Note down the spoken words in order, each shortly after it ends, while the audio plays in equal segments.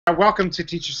Welcome to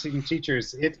Teachers Seeking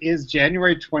Teachers. It is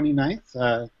January 29th,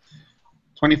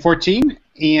 2014,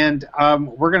 and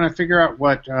we're going to figure out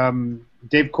what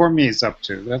Dave Cormier is up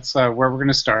to. That's where we're going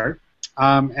to start.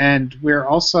 And we're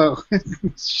also,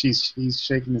 he's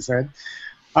shaking his head,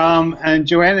 and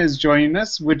Joanna is joining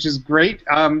us, which is great.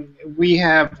 We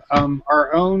have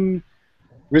our own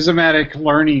rhizomatic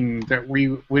learning that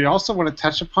we also want to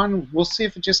touch upon. We'll see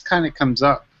if it just kind of comes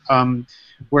up.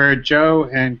 Where Joe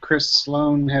and Chris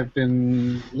Sloan have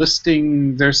been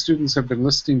listing, their students have been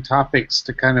listing topics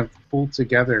to kind of pull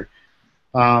together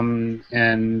and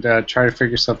try to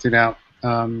figure something out.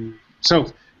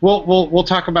 So we'll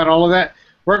talk about all of that.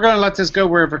 We're going to let this go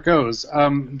wherever it goes.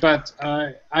 But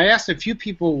I asked a few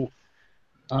people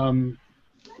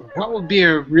what would be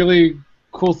a really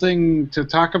cool thing to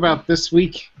talk about this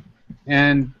week,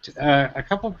 and a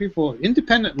couple of people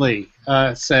independently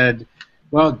said,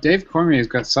 well, Dave Cormier has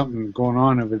got something going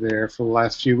on over there for the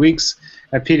last few weeks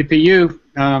at PTPU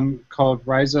called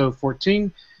Rhizo14,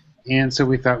 and so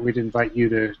we thought we'd invite you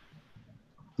to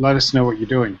let us know what you're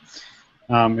doing,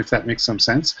 if that makes some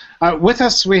sense. With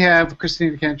us we have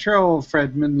Christina Cantrell,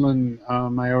 Fred Mindlin,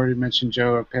 I already mentioned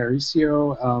Joe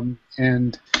Aparicio,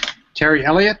 and Terry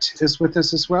Elliott is with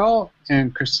us as well,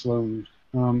 and Chris Sloan.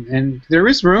 And there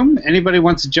is room. Anybody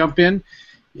wants to jump in,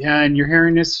 and you're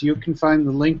hearing this, you can find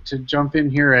the link to jump in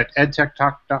here at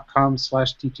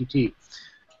edtechtalk.com/TTT.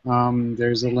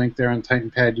 There's a link there on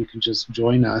TitanPad. You can just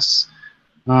join us.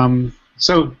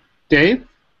 So, Dave,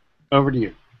 over to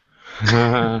you.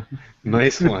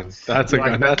 Nice one. That's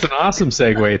an awesome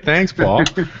segue. Thanks, Paul.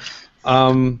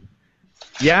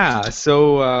 Yeah,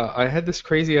 so I had this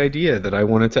crazy idea that I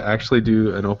wanted to actually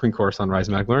do an open course on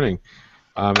rhizomatic learning.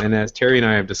 And as Terry and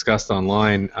I have discussed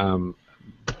online,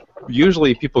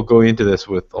 usually people go into this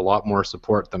with a lot more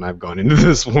support than I've gone into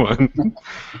this one.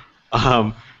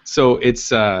 So it's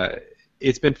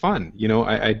been fun. You know,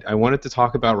 I wanted to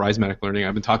talk about rhizomatic learning.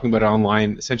 I've been talking about it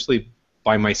online essentially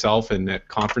by myself and at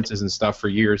conferences and stuff for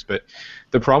years, but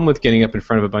the problem with getting up in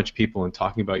front of a bunch of people and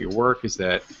talking about your work is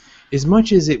that as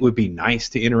much as it would be nice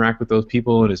to interact with those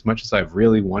people and as much as I've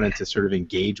really wanted to sort of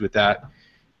engage with that,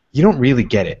 you don't really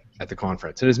get it at the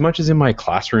conference. And as much as in my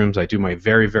classrooms I do my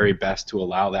very, very best to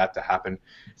allow that to happen,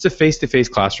 it's a face-to-face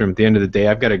classroom. At the end of the day,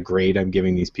 I've got a grade I'm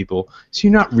giving these people, so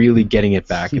you're not really getting it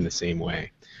back in the same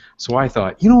way. So I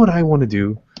thought, you know what I want to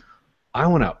do? I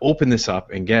want to open this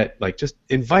up and just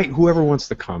invite whoever wants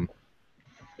to come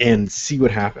and see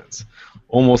what happens.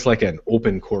 Almost like an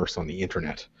open course on the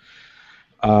internet.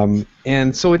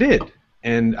 And so I did.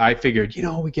 And I figured,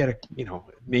 we get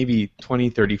maybe 20,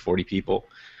 30, 40 people.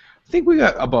 I think we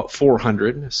got about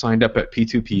 400 signed up at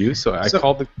P2PU, so I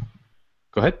called the...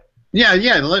 Go ahead.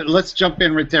 Yeah. Let's jump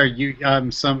in right there. You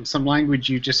some language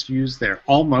you just used there.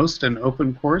 Almost an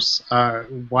open course.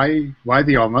 Why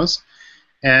the almost?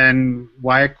 And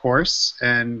why a course?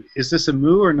 And is this a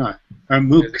moo or not? A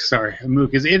MOOC, sorry. A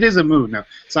MOOC. It is a moo. No.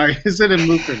 Sorry, is it a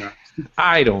MOOC or not?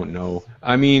 I don't know.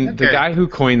 I mean, okay. The guy who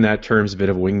coined that term's a bit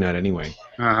of a wingnut anyway.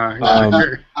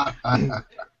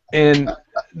 And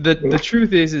the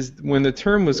truth is when the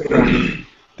term was coined,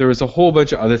 there was a whole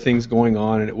bunch of other things going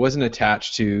on, and it wasn't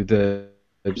attached to the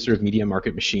sort of media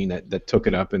market machine that took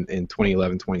it up in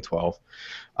 2011, 2012.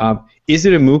 Is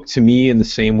it a MOOC to me in the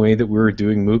same way that we were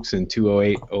doing MOOCs in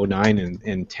 2008, 2009,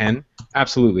 and 10?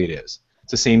 Absolutely it is.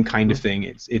 It's the same kind of thing.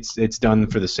 It's done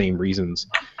for the same reasons,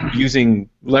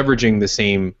 leveraging the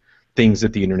same things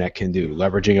that the internet can do,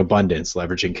 leveraging abundance,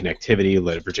 leveraging connectivity,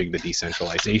 leveraging the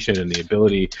decentralization and the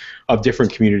ability of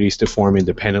different communities to form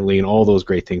independently and all those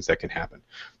great things that can happen.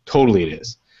 Totally it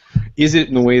is. Is it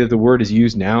in the way that the word is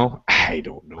used now? I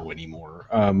don't know anymore.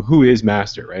 Who is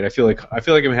master, right? I feel like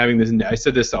I'm having this. I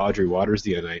said this to Audrey Waters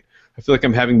the other night. I feel like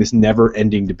I'm having this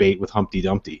never-ending debate with Humpty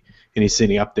Dumpty, and he's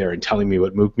sitting up there and telling me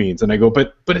what MOOC means, and I go,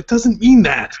 but it doesn't mean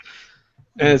that.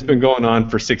 And it's been going on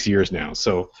for 6 years now.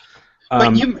 So.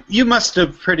 But you must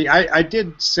have I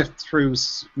did sift through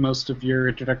most of your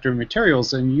introductory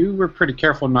materials, and you were pretty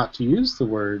careful not to use the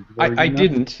word. I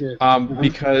didn't,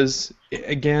 because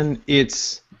again,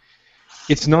 it's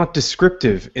not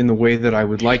descriptive in the way that I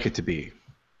would like it to be.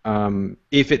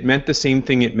 If it meant the same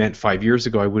thing it meant 5 years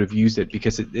ago, I would have used it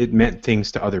because it meant things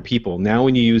to other people. Now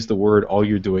when you use the word, all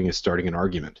you're doing is starting an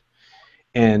argument.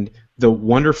 And the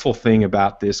wonderful thing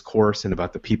about this course and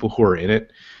about the people who are in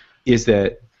it is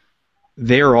that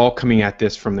they're all coming at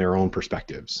this from their own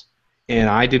perspectives. And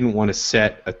I didn't want to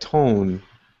set a tone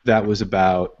that was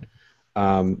about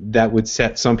that would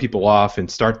set some people off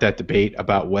and start that debate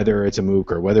about whether it's a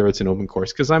MOOC or whether it's an open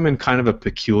course, because I'm in kind of a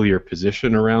peculiar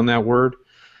position around that word.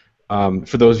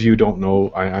 For those of you who don't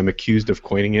know, I'm accused of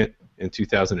coining it in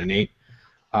 2008.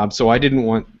 So I didn't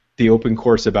want the open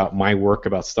course about my work,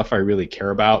 about stuff I really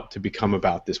care about, to become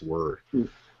about this word.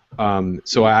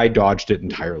 So I dodged it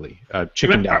entirely.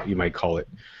 Chickened out, you might call it.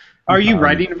 Are you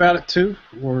writing about it too,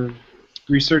 or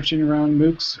researching around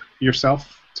MOOCs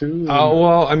yourself too?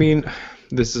 Well, I mean,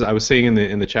 I was saying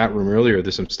in the chat room earlier,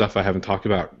 there's some stuff I haven't talked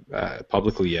about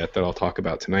publicly yet that I'll talk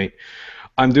about tonight.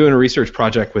 I'm doing a research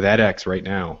project with edX right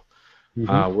now,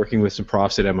 working with some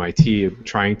profs at MIT,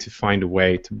 trying to find a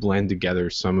way to blend together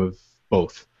some of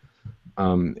both,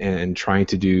 and trying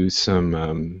to do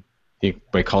some, you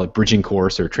might call it bridging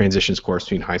course or transitions course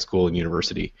between high school and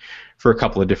university for a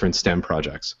couple of different STEM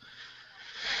projects.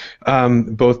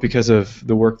 Both because of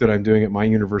the work that I'm doing at my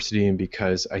university and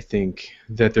because I think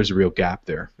that there's a real gap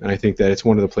there. And I think that it's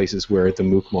one of the places where the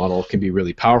MOOC model can be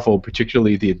really powerful,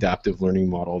 particularly the adaptive learning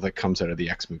model that comes out of the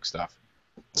XMOOC stuff.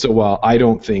 So while I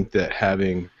don't think that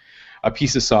having a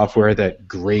piece of software that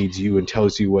grades you and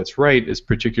tells you what's right is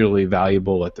particularly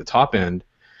valuable at the top end,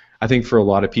 I think for a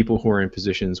lot of people who are in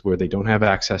positions where they don't have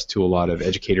access to a lot of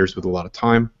educators with a lot of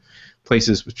time,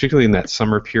 places, particularly in that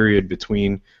summer period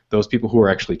between those people who are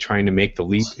actually trying to make the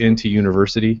leap into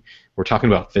university. We're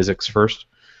talking about physics first.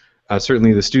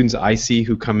 Certainly the students I see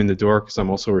who come in the door, because I'm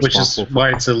also responsible. Which is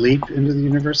why it's a leap into the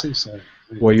university? So.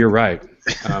 Well, you're right.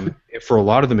 For a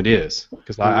lot of them it is,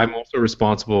 because I'm also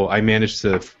responsible. I manage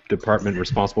the department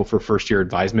responsible for first-year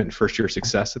advisement and first-year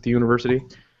success at the university.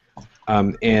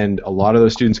 And a lot of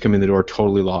those students come in the door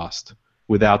totally lost,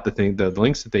 without the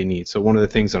links that they need. So one of the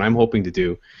things that I'm hoping to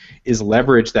do is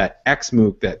leverage that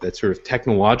XMOOC, that sort of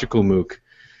technological MOOC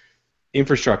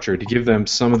infrastructure, to give them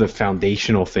some of the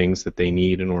foundational things that they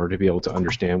need in order to be able to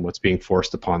understand what's being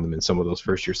forced upon them in some of those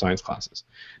first-year science classes.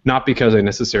 Not because I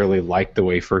necessarily like the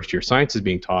way first-year science is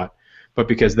being taught, but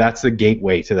because that's the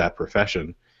gateway to that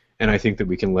profession. And I think that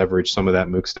we can leverage some of that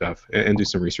MOOC stuff and do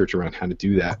some research around how to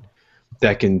do that.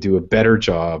 That can do a better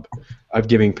job of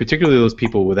giving particularly those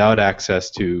people without access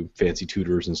to fancy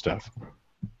tutors and stuff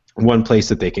one place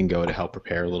that they can go to help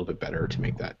prepare a little bit better to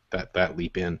make that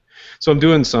leap in. So I'm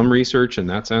doing some research in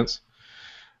that sense.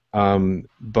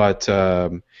 But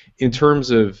in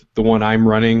terms of the one I'm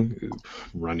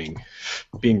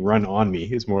being run on me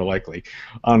is more likely.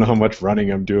 I don't know how much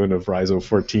running I'm doing of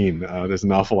Rhizo14. There's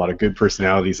an awful lot of good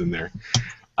personalities in there.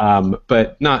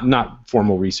 But not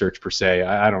formal research per se.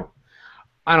 I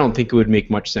don't think it would make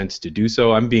much sense to do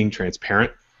so. I'm being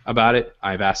transparent about it.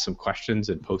 I've asked some questions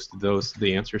and posted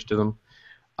the answers to them.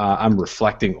 I'm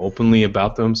reflecting openly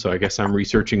about them, so I guess I'm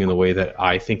researching in the way that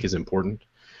I think is important,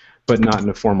 but not in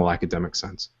a formal academic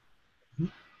sense.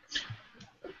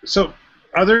 So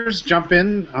others jump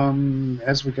in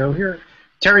as we go here.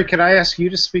 Terry, could I ask you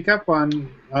to speak up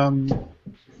on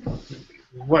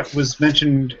what was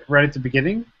mentioned right at the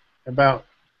beginning about,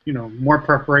 more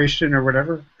preparation or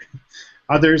whatever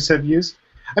others have used?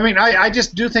 I mean, I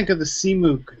just do think of the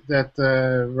CMOOC that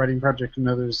the Writing Project and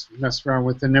others messed around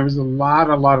with, and there was a lot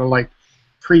of like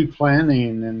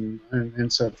pre-planning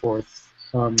and so forth.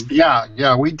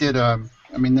 Yeah, we did. I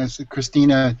mean, there's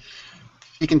Christina.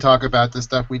 She can talk about the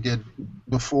stuff we did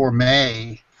before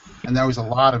May, and there was a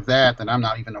lot of that I'm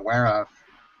not even aware of.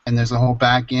 And there's a whole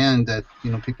back end that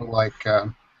people like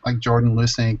Jordan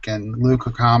Lusink and Luke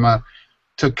Hakama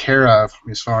took care of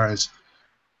as far as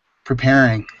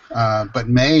preparing. But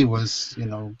May was,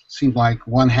 seemed like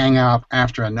one hangout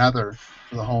after another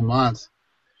for the whole month,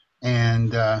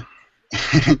 and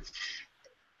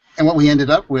and what we ended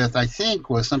up with, I think,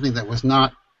 was something that was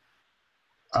not,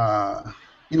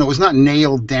 was not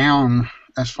nailed down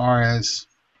as far as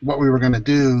what we were going to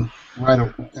do.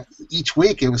 Right, each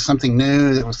week it was something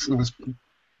new that was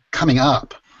coming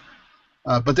up,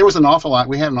 but there was an awful lot.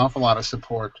 We had an awful lot of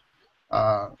support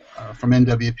from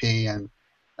NWP and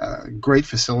great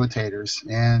facilitators,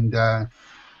 and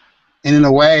in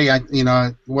a way,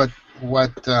 what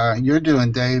you're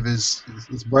doing, Dave, is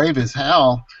brave as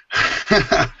hell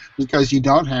because you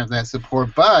don't have that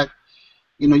support. But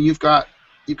you've got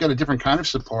a different kind of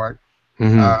support,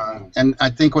 and I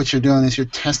think what you're doing is you're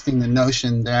testing the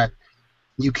notion that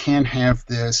you can have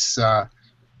this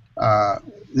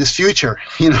this future.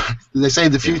 They say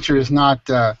the future is not.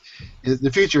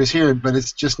 The future is here, but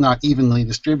it's just not evenly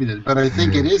distributed. But I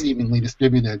think it is evenly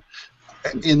distributed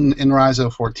in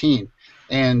Rhizo14,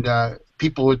 and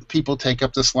people take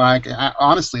up the slack.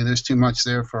 Honestly, there's too much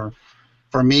there for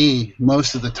me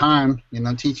most of the time.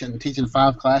 Teaching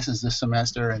 5 classes this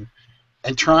semester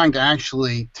and trying to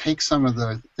actually take some of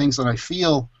the things that I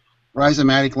feel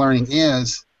rhizomatic learning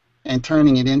is and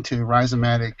turning it into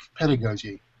rhizomatic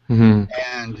pedagogy.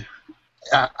 And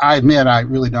I admit I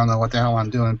really don't know what the hell I'm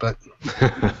doing, but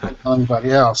don't tell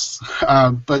anybody else.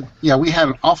 But yeah, we had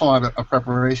an awful lot of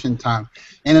preparation time,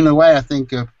 and in a way, I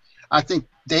think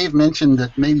Dave mentioned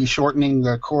that maybe shortening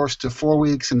the course to 4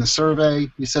 weeks in the survey.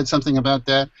 You said something about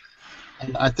that,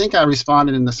 and I think I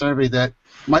responded in the survey that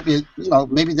might be,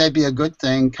 maybe that'd be a good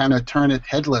thing. Kind of turn it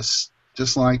headless,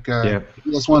 just like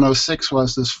ES 106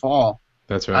 was this fall.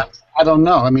 That's right. I don't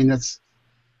know. I mean,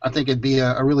 I think it'd be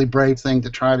a really brave thing to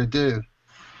try to do.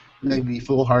 Maybe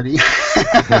foolhardy.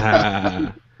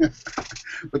 But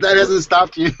that hasn't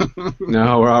stopped you.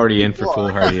 No, we're already in for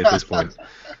foolhardy at this point.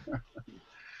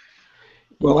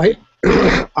 Well,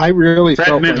 I really Fred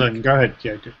felt Midland, like, go ahead.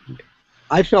 Yeah.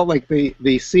 I felt like the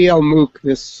CL MOOC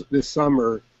this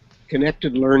summer,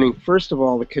 connected learning. First of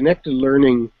all, the connected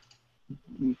learning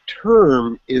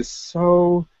term is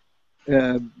so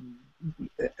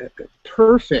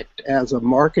perfect as a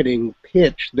marketing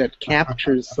pitch that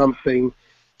captures something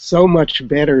so much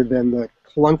better than the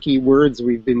clunky words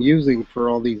we've been using for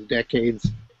all these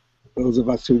decades, those of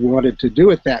us who wanted to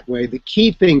do it that way. The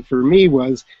key thing for me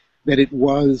was that it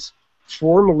was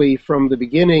formally from the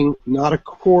beginning not a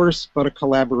course but a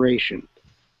collaboration.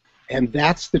 And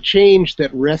that's the change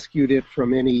that rescued it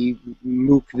from any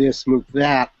MOOC this, MOOC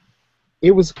that.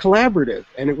 It was collaborative,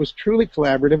 and it was truly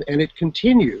collaborative, and it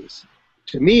continues.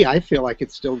 To me, I feel like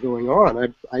it's still going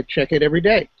on. I check it every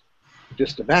day,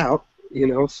 just about.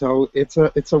 So it's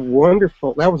a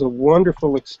wonderful. That was a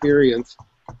wonderful experience,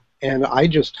 and I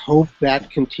just hope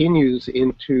that continues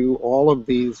into all of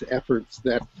these efforts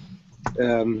that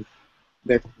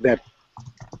that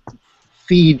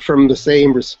feed from the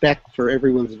same respect for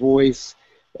everyone's voice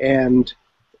and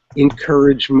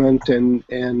encouragement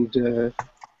and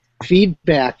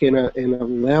feedback in a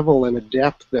level and a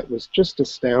depth that was just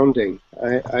astounding.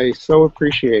 I so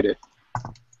appreciate it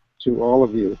to all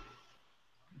of you.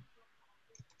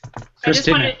 I just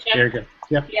wanted to Very good.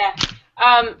 Yep. Yeah.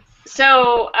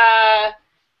 So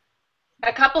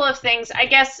a couple of things. I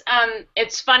guess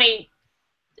it's funny.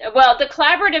 Well, the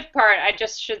collaborative part, I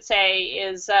just should say,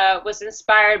 was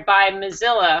inspired by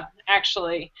Mozilla,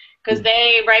 actually, because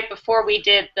they, right before we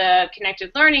did the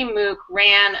Connected Learning MOOC,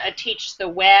 ran a Teach the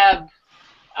Web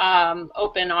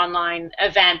open online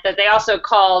event that they also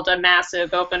called a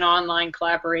massive open online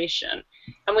collaboration.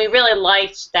 And we really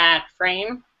liked that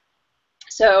frame,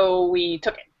 so we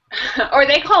took it. Or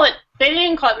they didn't call it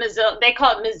Mozilla, they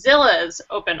call it Mozilla's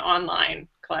open online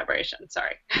collaboration,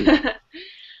 sorry.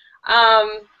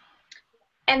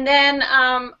 And then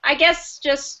I guess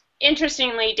just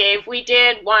interestingly, Dave, we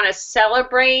did want to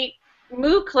celebrate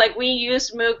MOOC. Like, we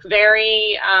used MOOC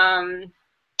very,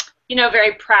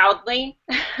 very proudly,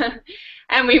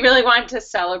 and we really wanted to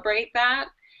celebrate that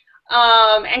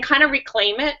and kind of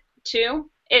reclaim it too.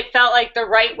 It felt like the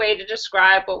right way to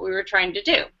describe what we were trying to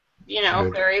do,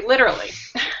 very literally.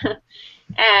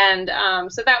 And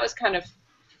so that was kind of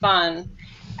fun.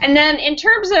 And then in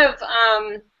terms of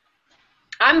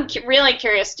I'm really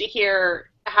curious to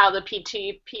hear how the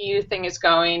PTPU thing is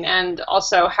going, and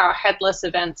also how headless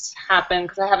events happen,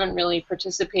 because I haven't really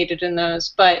participated in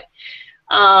those. But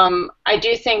I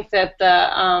do think that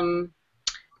the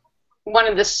one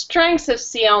of the strengths of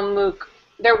CL MOOC,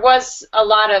 there was a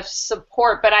lot of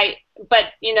support, but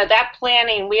that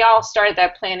planning, we all started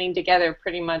that planning together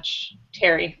pretty much,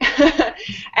 Terry,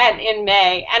 and in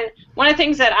May. And one of the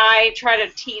things that I try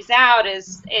to tease out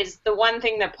is the one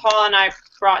thing that Paul and I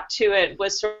brought to it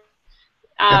was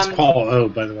that's Paul O,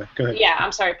 by the way. Go ahead. Yeah,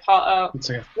 I'm sorry, Paul O.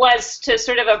 Okay. Was to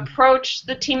sort of approach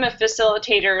the team of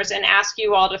facilitators and ask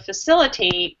you all to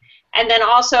facilitate. And then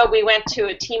also we went to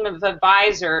a team of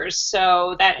advisors,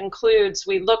 so that includes,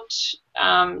 we looked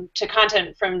to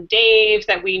content from Dave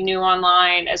that we knew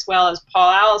online, as well as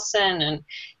Paul Allison, and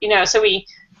so we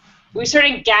sort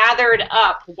of gathered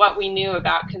up what we knew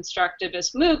about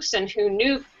constructivist MOOCs and who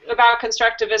knew about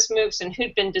constructivist MOOCs and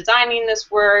who'd been designing this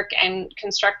work and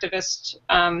constructivist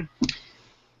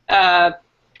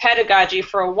pedagogy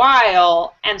for a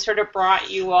while, and sort of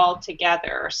brought you all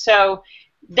together. So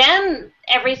then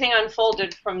everything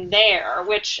unfolded from there,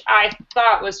 which I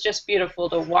thought was just beautiful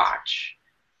to watch.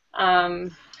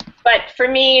 But for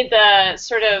me, the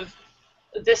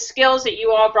skills that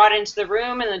you all brought into the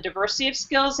room and the diversity of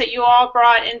skills that you all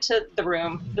brought into the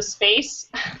room, the space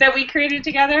that we created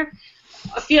together,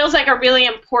 feels like a really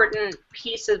important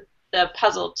piece of the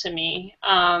puzzle to me.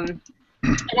 And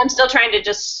I'm still trying to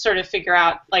just sort of figure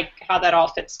out like how that all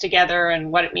fits together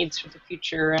and what it means for the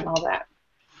future and all that.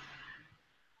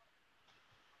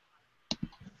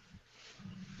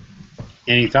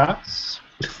 Any thoughts?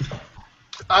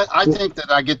 I think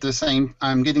that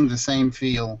I'm getting the same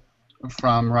feel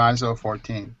from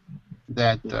Rhizo14.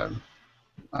 that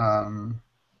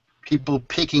people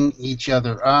picking each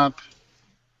other up,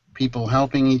 people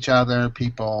helping each other,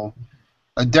 people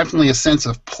definitely a sense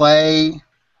of play,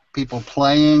 people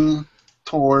playing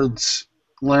towards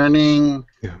learning.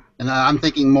 Yeah. And I'm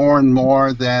thinking more and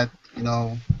more that, you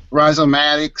know,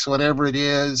 rhizomatics, whatever it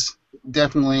is,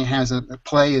 definitely has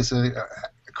play is a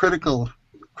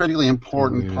critically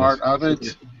important part of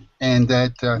it, and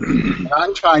that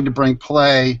I'm trying to bring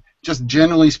play. Just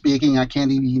generally speaking, I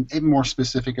can't even more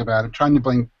specific about it. Trying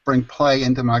to bring play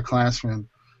into my classroom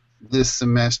this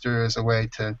semester as a way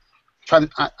to try to.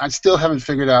 I still haven't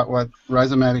figured out what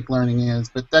rhizomatic learning is,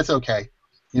 but that's okay.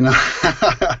 You know,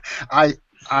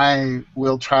 I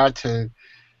will try to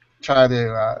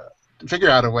figure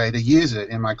out a way to use it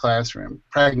in my classroom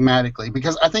pragmatically,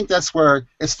 because I think that's where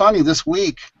it's funny. This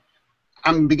week,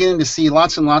 I'm beginning to see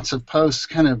lots and lots of posts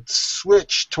kind of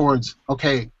switch towards,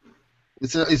 okay,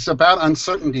 it's about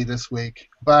uncertainty this week,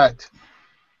 but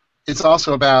it's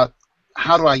also about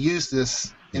how do I use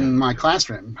this in my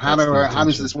classroom? How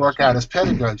does this work out as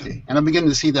pedagogy? And I'm beginning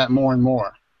to see that more and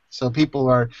more. So people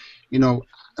are, you know,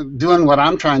 doing what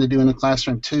I'm trying to do in the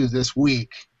classroom too this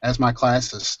week as my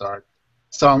classes start.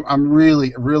 So I'm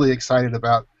really, really excited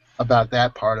about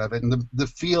that part of it. And the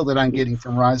feel that I'm getting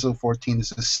from Rhizo14 is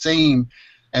the same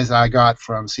as I got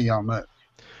from CL MOOC.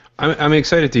 I'm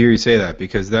excited to hear you say that,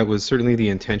 because that was certainly the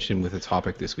intention with the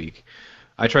topic this week.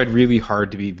 I tried really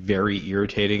hard to be very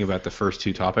irritating about the first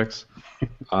two topics.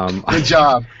 Good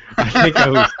job. I think I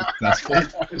was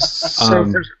successful.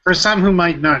 So for some who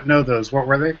might not know those, what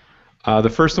were they? The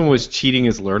first one was cheating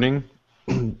is learning.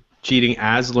 Cheating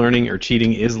as learning or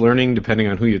cheating is learning, depending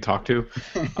on who you talk to.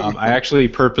 I actually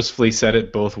purposefully said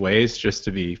it both ways just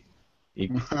to be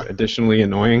additionally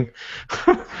annoying.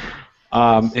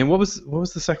 And what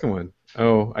was the second one?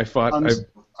 Oh, I thought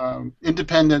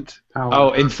independent power.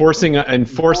 Oh, enforcing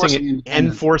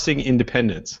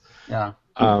independence. Yeah.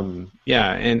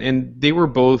 Yeah, and they were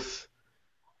both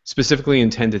specifically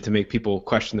intended to make people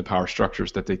question the power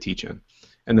structures that they teach in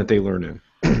and that they learn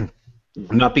in.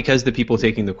 Not because the people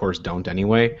taking the course don't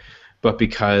anyway, but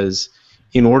because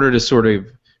in order to sort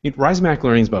of, rhizomatic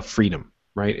learning is about freedom,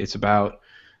 right? It's about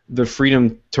the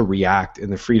freedom to react and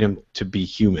the freedom to be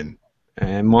human.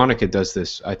 And Monica does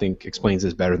this, I think, explains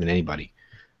this better than anybody,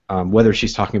 whether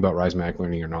she's talking about rhizomatic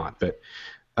learning or not. But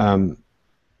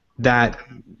that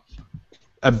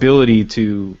ability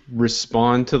to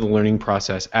respond to the learning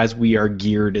process as we are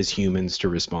geared as humans to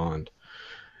respond.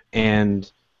 And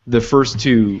the first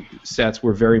two sets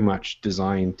were very much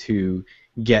designed to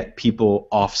get people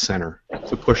off center,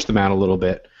 to push them out a little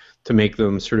bit, to make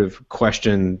them sort of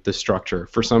question the structure.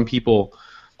 For some people,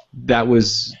 that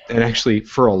was, and actually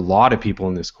for a lot of people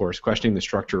in this course, questioning the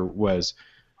structure was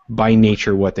by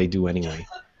nature what they do anyway.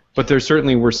 But there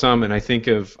certainly were some, and I think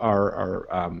of our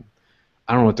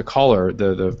I don't know what to call her,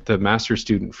 the master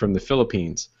student from the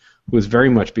Philippines, who has very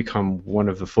much become one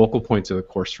of the focal points of the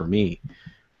course for me.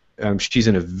 She's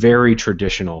in a very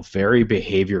traditional, very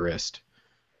behaviorist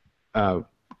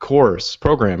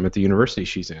program at the university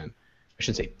she's in. I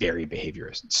shouldn't say very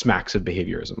behaviorist, smacks of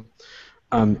behaviorism.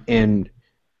 And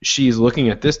she's looking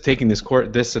at this, taking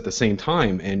this at the same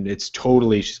time, and it's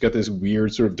totally, she's got this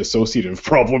weird sort of dissociative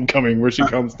problem coming where she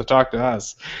comes to talk to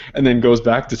us and then goes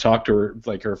back to talk to her,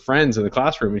 like, her friends in the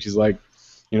classroom, and she's like,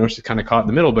 you know, she's kind of caught in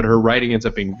the middle, but her writing ends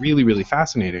up being really, really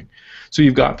fascinating. So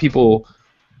you've got people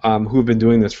who have been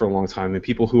doing this for a long time and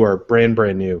people who are brand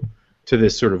new to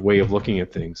this sort of way of looking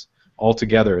at things all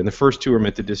together. And the first two are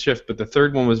meant to shift, but the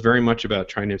third one was very much about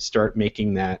trying to start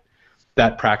making that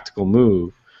practical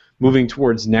move, moving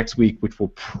towards next week, which will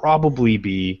probably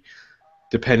be,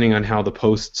 depending on how the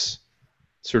posts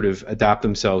sort of adapt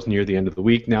themselves near the end of the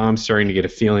week. Now I'm starting to get a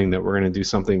feeling that we're going to do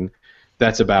something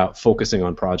that's about focusing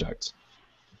on projects,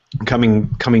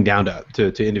 coming down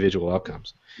to individual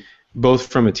outcomes, both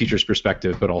from a teacher's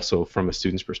perspective but also from a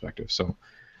student's perspective. So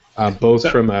both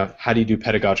from a how do you do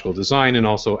pedagogical design and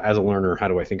also as a learner, how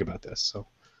do I think about this? So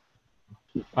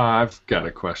I've got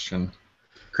a question.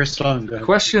 Crystal,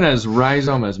 question as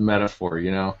rhizome as metaphor,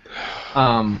 you know.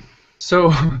 So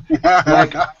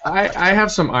like I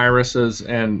have some irises,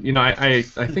 and you know I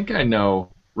think I know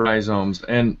rhizomes,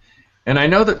 and I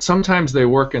know that sometimes they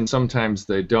work and sometimes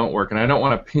they don't work, and I don't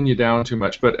want to pin you down too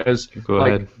much, but as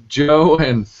like Joe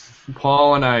and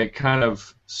Paul and I kind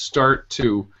of start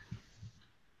to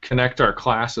connect our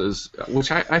classes,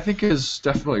 which I think is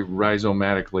definitely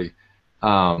rhizomatically,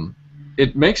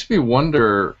 it makes me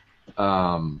wonder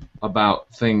about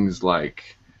things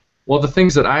like, well, the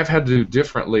things that I've had to do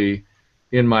differently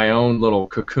in my own little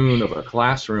cocoon of a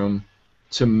classroom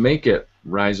to make it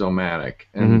rhizomatic.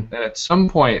 And at some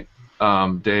point,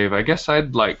 Dave, I guess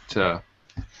I'd like to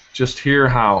just hear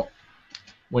how,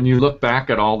 when you look back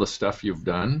at all the stuff you've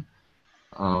done,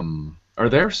 are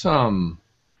there some,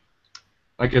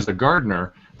 like as a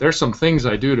gardener, there's some things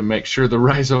I do to make sure the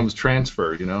rhizomes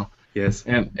transfer, you know? Yes.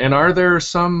 And are there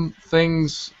some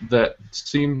things that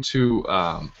seem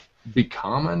to be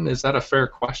common? Is that a fair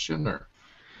question, or?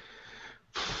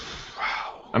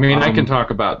 I mean, I can talk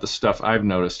about the stuff I've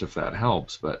noticed if that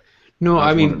helps, but no,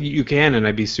 I mean you can, and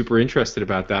I'd be super interested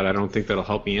about that. I don't think that'll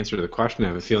help me answer the question. I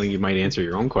have a feeling you might answer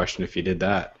your own question if you did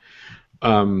that.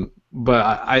 But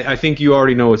I think you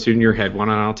already know what's in your head. Why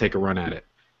don't I take a run at it,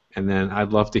 and then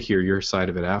I'd love to hear your side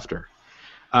of it after.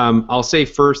 I'll say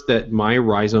first that my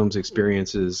rhizomes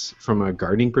experiences from a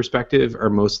gardening perspective are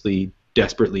mostly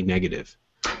desperately negative.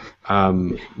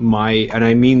 And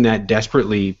I mean that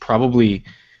desperately, probably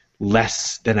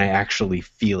less than I actually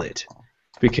feel it,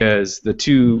 because the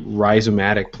two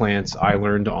rhizomatic plants I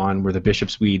learned on were the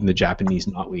bishop's weed and the Japanese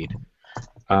knotweed.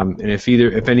 And if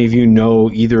any of you know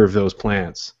either of those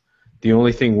plants, the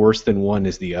only thing worse than one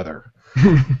is the other.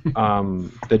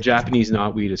 The Japanese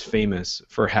knotweed is famous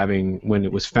for having, when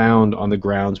it was found on the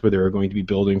grounds where they were going to be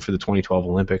building for the 2012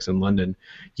 Olympics in London,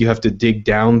 you have to dig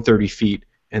down 30 feet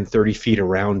and 30 feet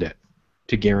around it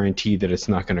to guarantee that it's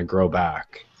not going to grow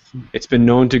back. It's been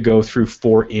known to go through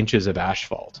 4 inches of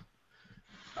asphalt.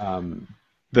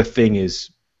 The thing is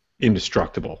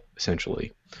indestructible,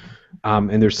 essentially.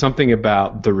 And there's something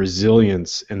about the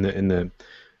resilience and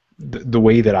the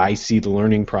way that I see the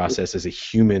learning process as a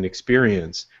human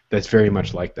experience that's very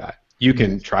much like that. You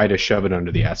can try to shove it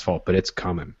under the asphalt, but it's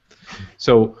coming.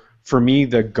 So for me,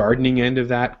 the gardening end of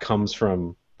that comes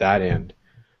from that end.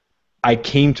 I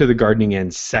came to the gardening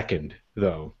end second,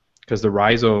 though, because the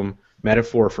rhizome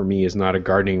metaphor for me is not a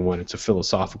gardening one, it's a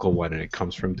philosophical one, and it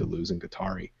comes from Deleuze and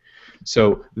Guattari.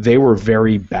 So they were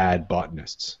very bad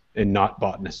botanists, and not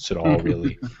botanists at all,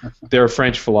 really. They're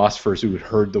French philosophers who had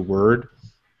heard the word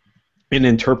and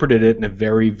interpreted it in a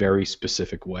very, very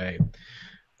specific way.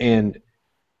 And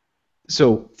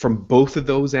so from both of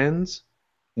those ends,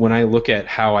 when I look at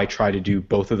how I try to do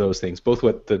both of those things, both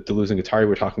what the Deleuze and Guattari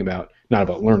were talking about, not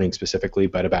about learning specifically,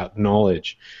 but about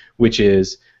knowledge, which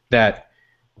is that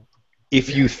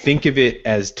if you think of it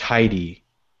as tidy,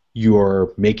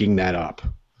 you're making that up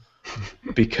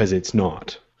because it's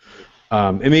not.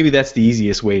 And maybe that's the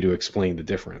easiest way to explain the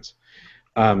difference.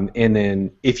 And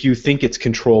then if you think it's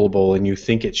controllable and you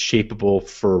think it's shapeable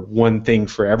for one thing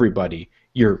for everybody,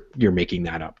 you're making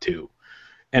that up too.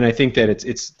 And I think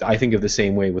that I think of the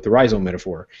same way with the rhizome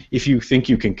metaphor. If you think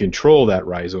you can control that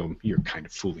rhizome, you're kind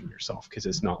of fooling yourself, because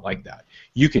it's not like that.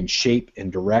 You can shape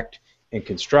and direct and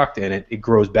construct, and it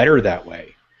grows better that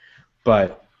way.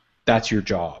 But that's your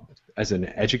job as an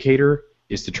educator,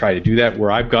 is to try to do that.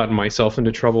 Where I've gotten myself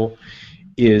into trouble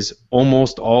is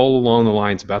almost all along the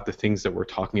lines about the things that we're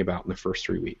talking about in the first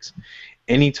 3 weeks.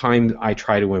 Anytime I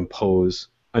try to impose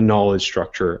a knowledge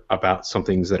structure about some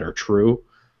things that are true,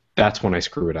 that's when I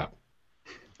screw it up.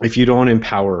 If you don't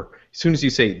empower, as soon as you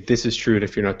say this is true, and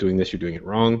if you're not doing this, you're doing it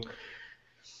wrong,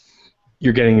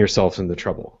 you're getting yourself into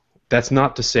trouble. That's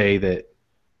not to say that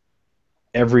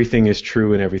everything is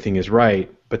true and everything is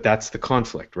right, but that's the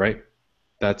conflict, right?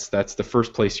 That's the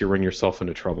first place you run yourself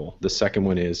into trouble. The second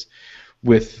one is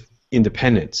with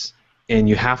independence, and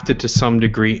you have to some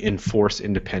degree enforce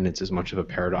independence, as much of a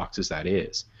paradox as that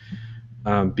is,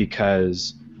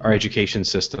 because our education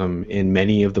system in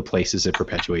many of the places it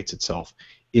perpetuates itself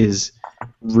is,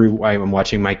 I'm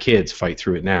watching my kids fight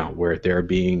through it now, where they're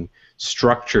being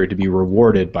structured to be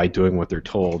rewarded by doing what they're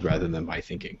told rather than by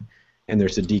thinking. And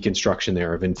there's a deconstruction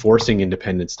there of enforcing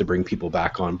independence to bring people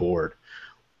back on board,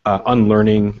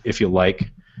 unlearning, if you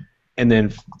like. And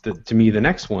then to me, the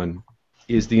next one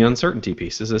is the uncertainty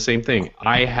piece. It's the same thing.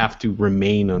 I have to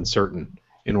remain uncertain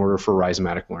in order for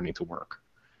rhizomatic learning to work.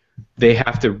 They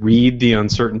have to read the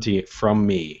uncertainty from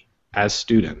me as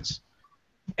students,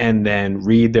 and then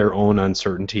read their own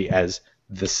uncertainty as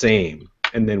the same,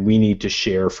 and then we need to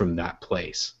share from that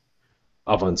place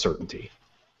of uncertainty.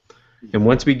 And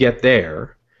once we get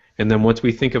there, and then once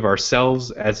we think of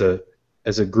ourselves as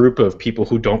a group of people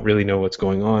who don't really know what's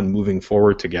going on, moving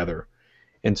forward together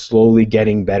and slowly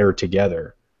getting better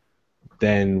together,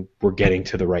 then we're getting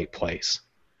to the right place.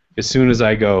 As soon as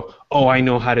I go, oh, I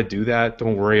know how to do that,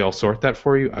 don't worry, I'll sort that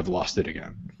for you, I've lost it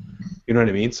again. You know what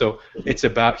I mean? So it's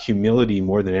about humility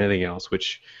more than anything else,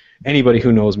 which anybody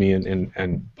who knows me,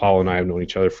 and Paul and I have known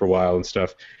each other for a while and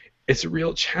stuff, it's a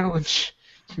real challenge.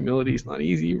 Humility is not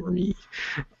easy for me.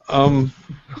 I'm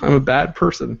a bad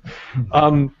person.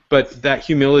 But that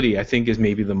humility, I think, is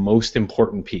maybe the most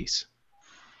important piece.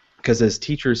 Because as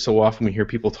teachers, so often we hear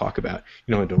people talk about,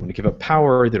 I don't want to give up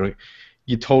power.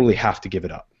 You totally have to give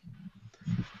it up.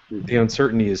 The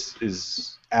uncertainty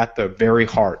is at the very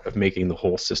heart of making the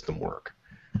whole system work.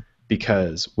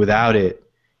 Because without it,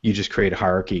 you just create a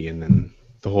hierarchy, and then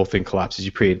the whole thing collapses.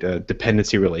 You create a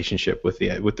dependency relationship with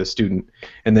the student,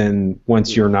 and then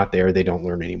once you're not there, they don't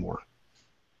learn anymore.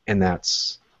 And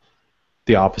that's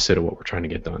the opposite of what we're trying to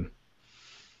get done.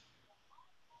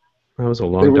 That was a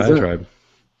long diatribe.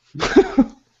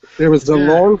 There was a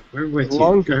long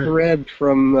long thread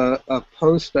from a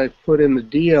post I put in the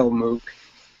DL MOOC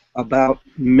about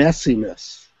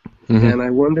messiness. Mm-hmm. And I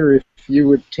wonder if you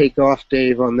would take off,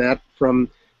 Dave, on that from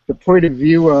the point of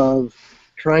view of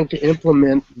trying to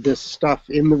implement this stuff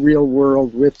in the real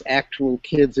world with actual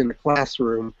kids in the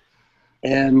classroom,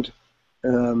 and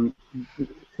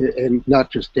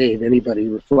not just Dave, anybody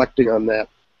reflecting on that.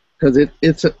 Because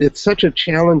it's such a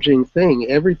challenging thing.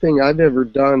 Everything I've ever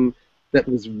done that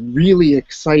was really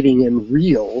exciting and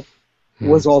real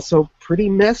was also pretty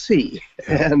messy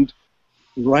and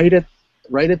right at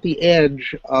the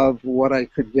edge of what I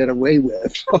could get away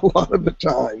with a lot of the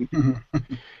time.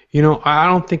 I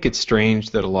don't think it's strange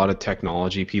that a lot of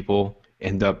technology people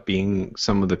end up being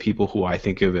some of the people who I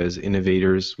think of as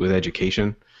innovators with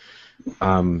education.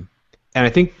 And I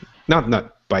think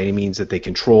not by any means that they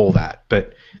control that,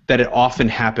 but that it often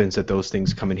happens that those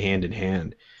things come in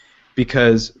hand.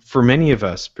 Because for many of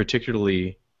us,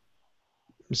 particularly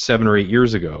 7 or 8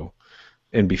 years ago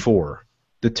and before,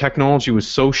 the technology was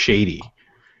so shady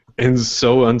and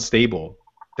so unstable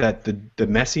that the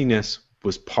messiness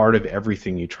was part of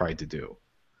everything you tried to do.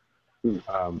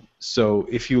 So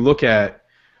if you look at,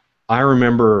 I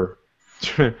remember,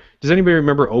 does anybody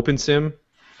remember OpenSim?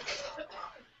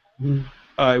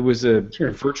 It was a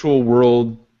virtual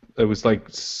world. It was like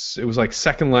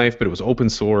Second Life, but it was open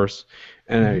source.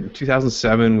 And in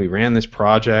 2007, we ran this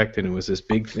project, and it was this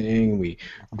big thing. We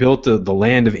built the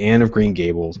land of Anne of Green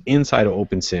Gables inside of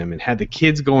OpenSim, and had the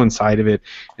kids go inside of it,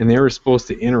 and they were supposed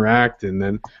to interact, and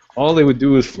then all they would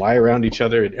do was fly around each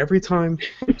other. And every time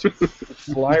to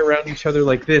fly around each other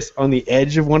like this on the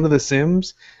edge of one of the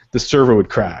sims, the server would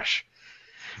crash.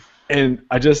 And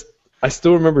I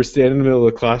still remember standing in the middle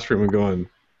of the classroom and going,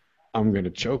 I'm going to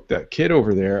choke that kid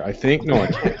over there, I think. No, I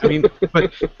can't.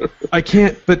 But I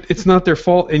can't, but it's not their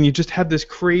fault. And you just had this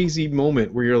crazy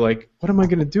moment where you're like, what am I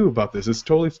going to do about this? It's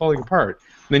totally falling apart.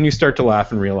 And then you start to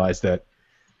laugh and realize that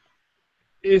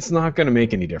it's not going to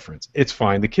make any difference. It's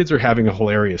fine. The kids are having a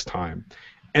hilarious time.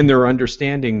 And they're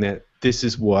understanding that this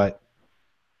is what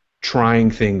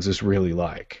trying things is really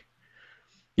like.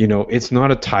 It's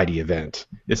not a tidy event.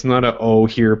 It's not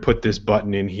here, put this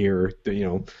button in here,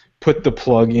 put the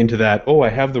plug into that. Oh, I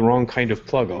have the wrong kind of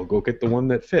plug. I'll go get the one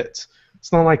that fits.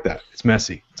 It's not like that. It's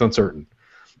messy. It's uncertain.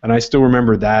 And I still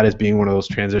remember that as being one of those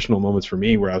transitional moments for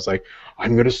me where I was like,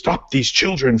 I'm going to stop these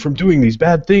children from doing these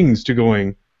bad things, to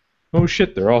going, oh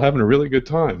shit, they're all having a really good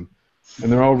time.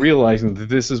 And they're all realizing that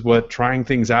this is what trying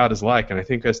things out is like. And I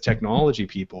think as technology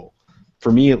people,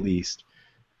 for me at least,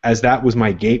 as that was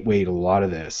my gateway to a lot of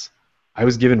this, I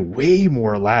was given way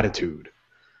more latitude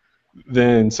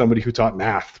than somebody who taught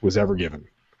math was ever given.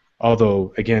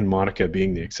 Although, again, Monica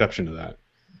being the exception to that.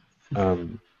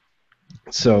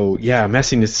 So, yeah,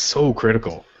 messiness is so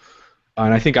critical.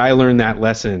 And I think I learned that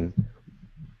lesson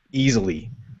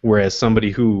easily, whereas somebody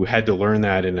who had to learn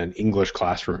that in an English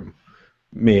classroom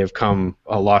may have come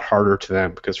a lot harder to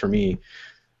them. Because for me,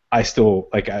 I still,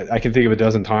 I can think of a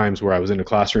dozen times where I was in a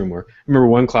classroom where, I remember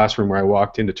one classroom where I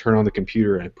walked in to turn on the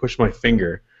computer and I pushed my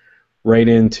finger right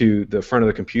into the front of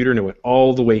the computer, and it went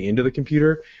all the way into the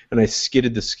computer, and I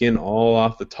skidded the skin all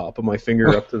off the top of my finger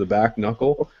up to the back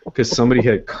knuckle because somebody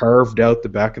had carved out the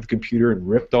back of the computer and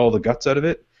ripped all the guts out of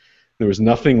it. There was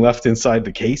nothing left inside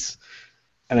the case,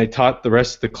 and I taught the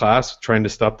rest of the class trying to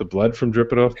stop the blood from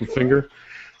dripping off the finger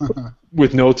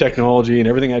with no technology, and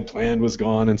everything I'd planned was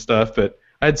gone and stuff, but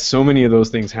I had so many of those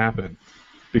things happen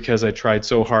because I tried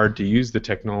so hard to use the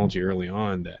technology early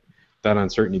on that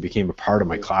uncertainty became a part of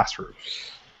my classroom.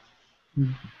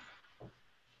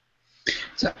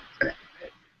 So,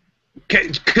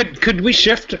 could we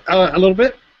shift a little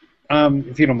bit,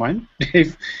 if you don't mind,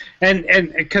 Dave?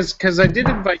 And because I did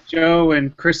invite Joe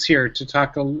and Chris here to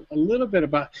talk a little bit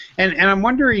about, and I'm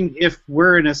wondering if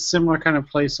we're in a similar kind of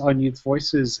place on Youth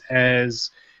Voices as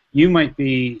you might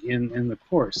be in the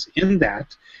course. In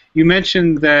that, you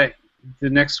mentioned that the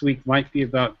next week might be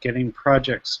about getting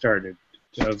projects started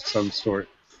of some sort.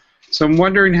 So I'm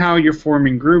wondering how you're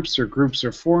forming groups, or groups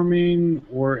are forming,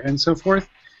 and so forth.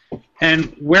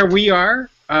 And where we are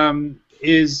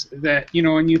is that,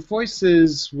 in Youth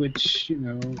Voices, which,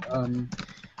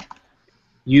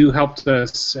 you helped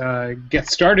us get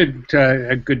started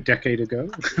a good decade ago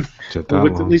Is it that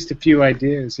with long? at least a few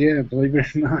ideas. Yeah, believe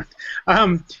it or not.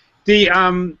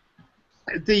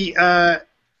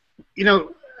 You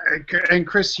know, and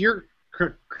Chris,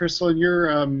 Crystal,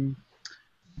 you're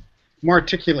more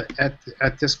articulate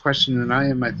at this question than I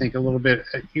am. I think a little bit.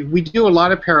 We do a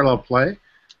lot of parallel play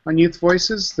on Youth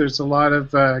Voices. There's a lot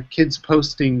of kids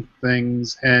posting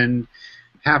things, and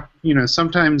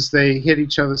sometimes they hit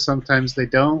each other, sometimes they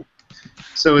don't.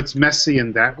 So it's messy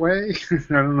in that way. I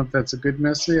don't know if that's a good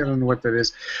messy. I don't know what that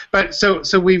is. But so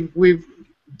we've.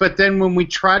 But then when we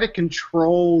try to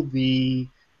control the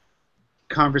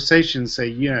conversation, say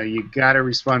you got to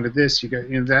respond to this.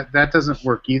 That doesn't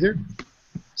work either.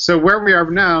 So where we are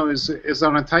now is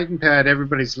on a Titan pad.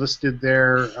 Everybody's listed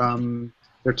their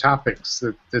topics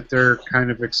that they're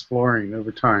kind of exploring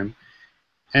over time,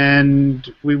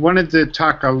 and we wanted to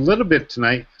talk a little bit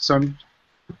tonight. So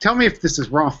tell me if this is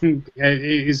wrong. It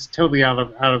is totally out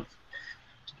of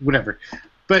whatever.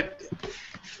 But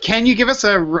can you give us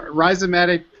a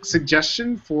rhizomatic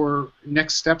suggestion for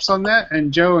next steps on that?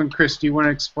 And Joe and Chris, do you want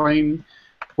to explain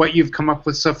what you've come up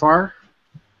with so far?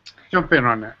 Jump in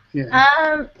on that.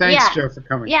 Yeah. Thanks, yeah. Joe, for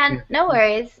coming. Yeah, no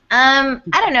worries. I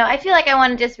don't know. I feel like I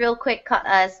want to just real quick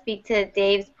speak to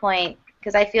Dave's point,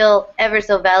 because I feel ever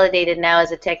so validated now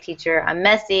as a tech teacher. I'm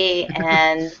messy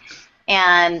and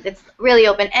it's really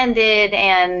open-ended,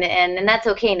 and that's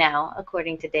okay now,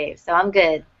 according to Dave. So I'm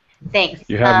good. Thanks.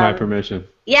 You have my permission.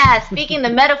 Yeah, speaking the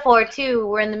metaphor too,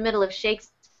 we're in the middle of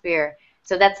Shakespeare,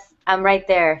 so I'm right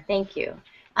there. Thank you.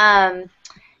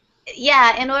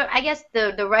 Yeah, and I guess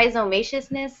the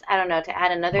rhizomaciousness, I don't know, to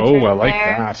add another term I like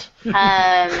there.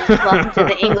 that. Welcome to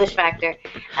the English factor.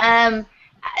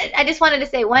 I just wanted to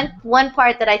say one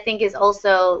part that I think is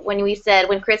also when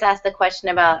Chris asked the question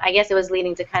about, I guess it was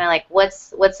leading to kind of like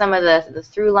what's some of the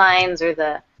through lines or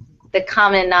the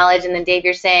common knowledge, and then Dave,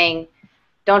 you're saying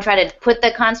don't try to put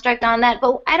the construct on that,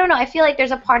 but I don't know, I feel like there's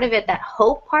a part of it, that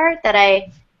hope part, that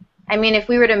I mean, if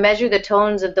we were to measure the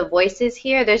tones of the voices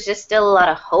here, there's just still a lot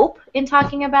of hope in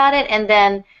talking about it. And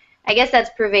then I guess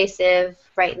that's pervasive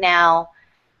right now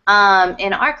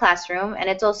in our classroom, and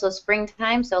it's also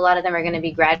springtime, so a lot of them are going to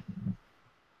be graduating.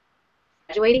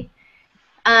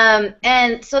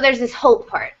 And so there's this hope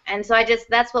part. And so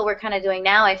that's what we're kind of doing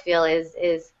now, I feel,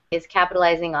 is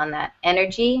capitalizing on that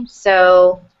energy.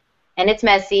 So, and it's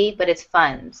messy, but it's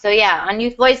fun. So yeah, on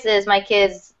Youth Voices, my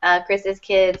kids, Chris's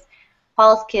kids,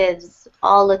 Paul's kids,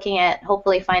 all looking at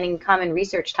hopefully finding common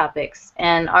research topics,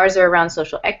 and ours are around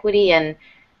social equity, and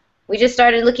we just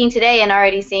started looking today and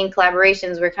already seeing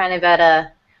collaborations. We're kind of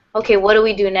at okay, what do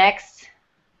we do next?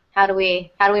 How do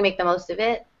we make the most of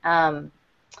it?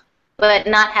 But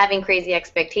not having crazy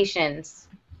expectations,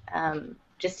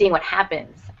 just seeing what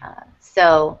happens.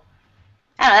 So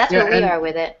I don't know, that's where we are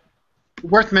with it.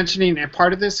 Worth mentioning, and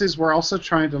part of this is we're also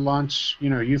trying to launch,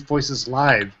 Youth Voices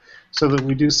Live, so that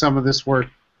we do some of this work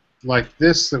like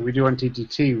this that we do on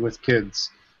TTT with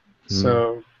kids.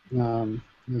 So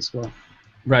as well.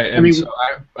 Right, and so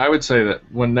I would say that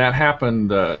when that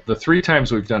happened, the 3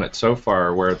 times we've done it so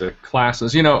far, where the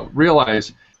classes,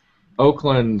 realize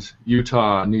Oakland,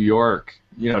 Utah, New York,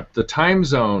 the time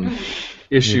zone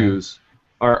issues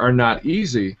are not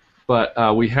easy,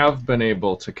 but we have been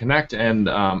able to connect, and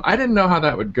I didn't know how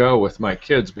that would go with my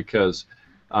kids because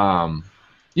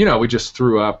we just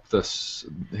threw up this,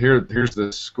 here's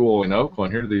this school in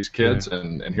Oakland, here are these kids,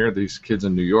 and here are these kids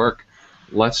in New York,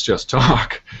 let's just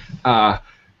talk.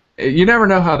 You never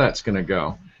know how that's going to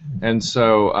go. And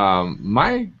so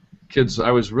my kids, I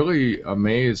was really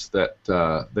amazed that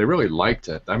they really liked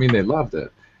it. I mean, they loved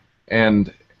it.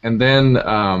 And then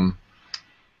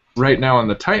right now on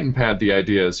the Titan pad, the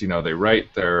idea is, they write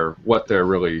what they're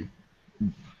really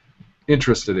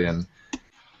interested in.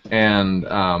 And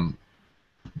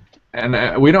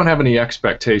we don't have any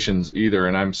expectations either,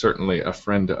 and I'm certainly a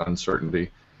friend to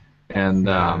uncertainty. And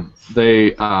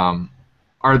they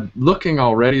are looking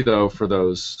already, though, for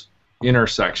those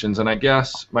intersections. And I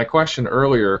guess my question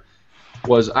earlier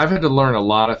was I've had to learn a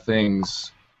lot of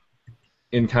things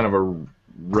in kind of a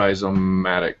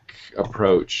rhizomatic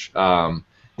approach.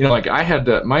 Like I had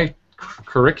to, my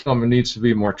curriculum needs to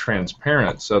be more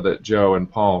transparent so that Joe and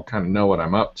Paul kind of know what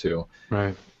I'm up to.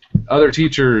 Right. Other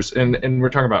teachers, and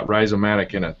we're talking about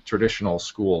rhizomatic in a traditional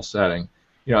school setting,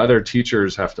 other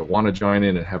teachers have to want to join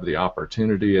in and have the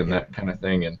opportunity and that kind of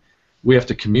thing, and we have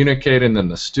to communicate, and then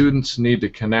the students need to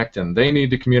connect, and they need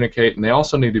to communicate, and they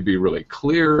also need to be really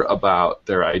clear about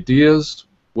their ideas,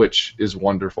 which is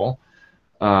wonderful.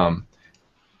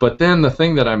 But then the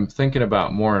thing that I'm thinking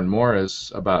about more and more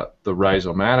is about the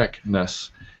rhizomaticness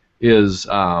is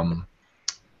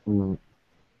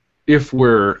if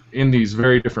we're in these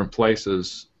very different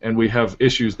places and we have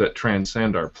issues that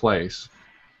transcend our place,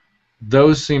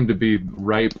 those seem to be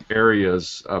ripe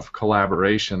areas of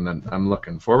collaboration that I'm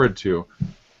looking forward to.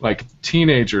 Like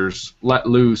teenagers let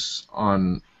loose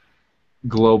on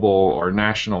global or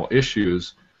national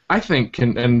issues, I think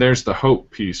and there's the hope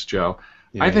piece, Joe.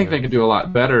 Yeah, I think they can do a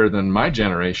lot better than my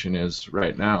generation is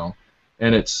right now.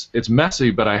 And it's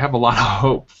messy, but I have a lot of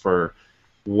hope for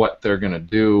what they're going to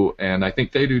do, and I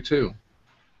think they do too.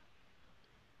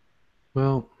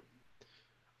 Well,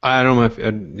 I don't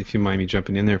know if you mind me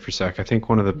jumping in there for a sec. I think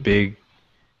one of the big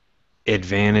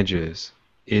advantages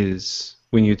is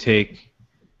when you take,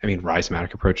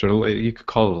 rhizomatic approach, you could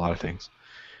call it a lot of things.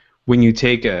 When you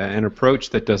take an approach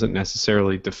that doesn't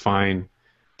necessarily define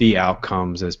the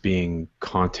outcomes as being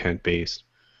content-based,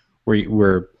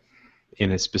 where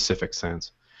in a specific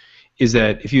sense, is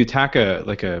that if you attack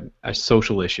a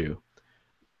social issue,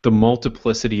 the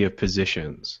multiplicity of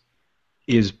positions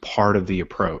is part of the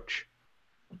approach,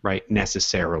 right?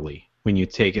 Necessarily, when you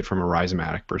take it from a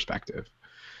rhizomatic perspective.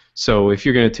 So if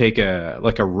you're going to take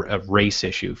a race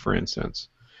issue, for instance,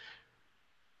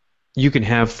 you can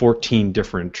have 14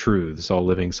 different truths all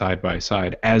living side by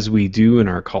side, as we do in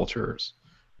our cultures,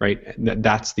 right?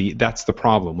 That's the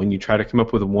problem. When you try to come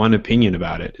up with one opinion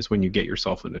about it is when you get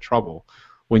yourself into trouble.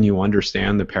 When you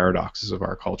understand the paradoxes of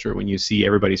our culture, when you see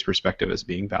everybody's perspective as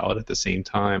being valid at the same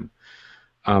time,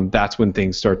 that's when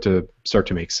things start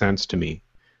to make sense to me.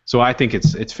 So I think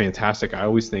it's fantastic. I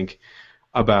always think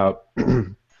about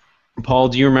Paul.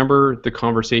 Do you remember the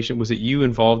conversation? Was it you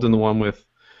involved in the one with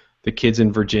the kids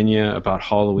in Virginia about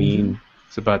Halloween? Mm-hmm.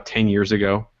 It's about 10 years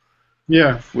ago.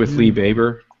 Yeah. With Lee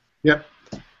Baber. Yep.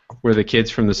 Where the kids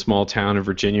from the small town of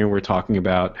Virginia were talking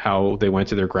about how they went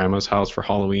to their grandma's house for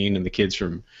Halloween, and the kids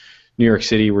from New York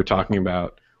City were talking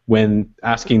about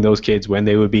asking those kids when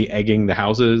they would be egging the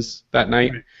houses that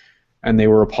night, right. And they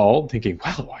were appalled, thinking,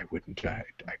 well, why wouldn't I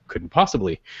couldn't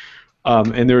possibly.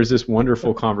 And there was this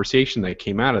wonderful conversation that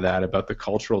came out of that about the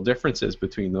cultural differences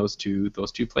between those two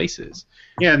places.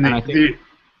 Yeah, and I think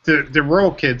the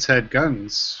rural kids had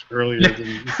guns earlier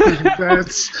than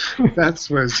that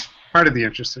was part of the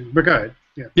interesting. But go ahead.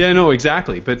 Yeah. Yeah, no,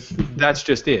 exactly. But that's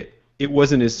just it. It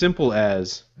wasn't as simple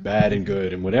as bad and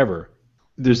good and whatever.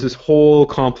 There's this whole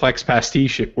complex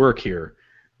pastiche at work here.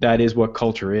 That is what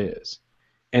culture is.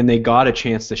 And they got a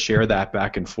chance to share that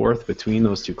back and forth between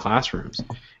those two classrooms.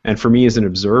 And for me as an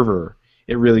observer,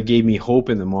 it really gave me hope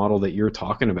in the model that you're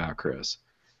talking about, Chris.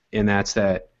 And that's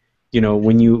that,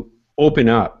 when you open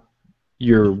up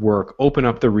your work, open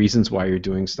up the reasons why you're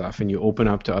doing stuff, and you open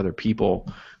up to other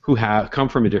people who have come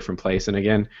from a different place. And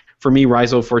again, for me,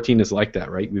 Rhizo14 is like that,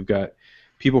 right? We've got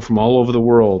people from all over the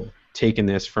world taking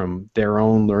this from their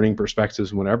own learning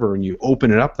perspectives and whatever, and you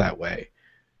open it up that way.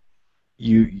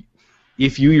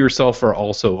 If you yourself are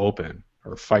also open,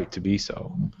 or fight to be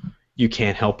so, you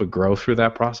can't help but grow through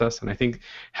that process. And I think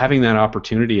having that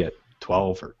opportunity at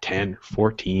 12 or 10 or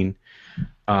 14,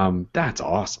 that's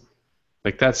awesome.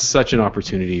 Like, that's such an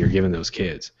opportunity you're giving those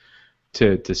kids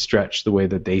to stretch the way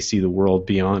that they see the world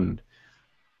beyond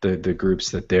the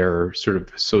groups that they're sort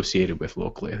of associated with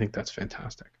locally. I think that's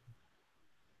fantastic.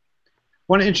 I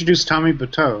want to introduce Tommy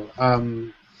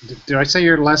Buteau. Did I say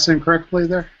your last name correctly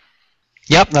there?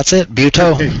 Yep, that's it.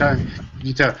 Buteau. Okay,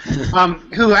 Buteau.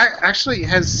 Who actually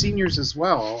has seniors as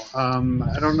well.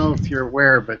 I don't know if you're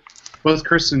aware, but both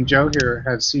Chris and Joe here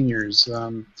have seniors.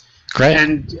 Great.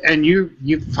 And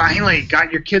you finally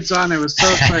got your kids on. I was so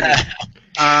excited.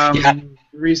 Yeah.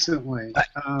 Recently.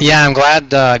 Yeah, I'm glad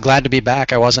to be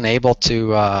back. I wasn't able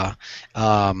to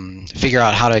figure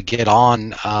out how to get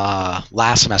on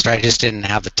last semester. I just didn't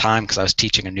have the time because I was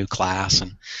teaching a new class,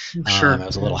 and sure. It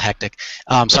was a little hectic.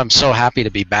 So I'm so happy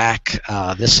to be back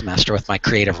this semester with my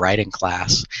creative writing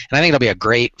class, and I think it'll be a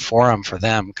great forum for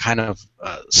them, kind of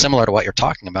similar to what you're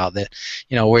talking about. That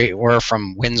we're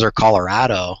from Windsor,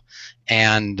 Colorado,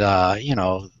 and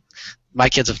my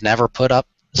kids have never put up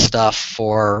stuff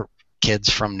for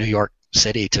kids from New York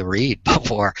City to read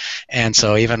before, and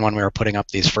so even when we were putting up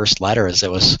these first letters, it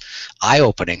was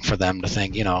eye-opening for them to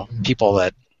think, people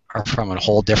that are from a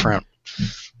whole different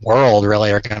world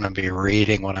really are going to be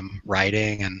reading what I'm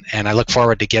writing, and I look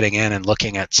forward to getting in and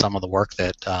looking at some of the work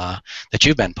that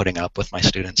you've been putting up with my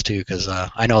students too, because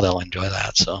I know they'll enjoy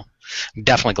that. So I'm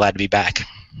definitely glad to be back.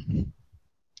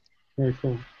 Very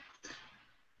cool.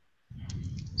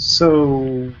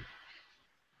 So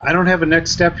I don't have a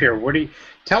next step here. What do you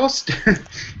tell us,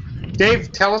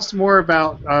 Dave? Tell us more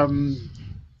about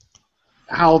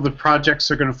how the projects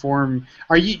are going to form.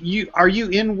 Are you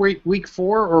in week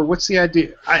 4, or what's the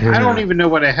idea? I don't even know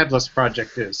what a headless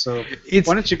project is. So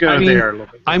why don't you go there a little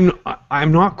bit?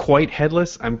 I'm not quite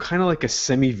headless. I'm kind of like a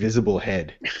semi-visible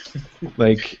head.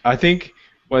 Like I think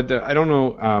I don't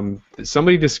know.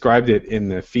 Somebody described it in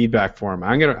the feedback forum.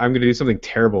 I'm gonna do something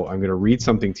terrible. I'm gonna read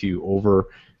something to you over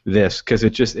this because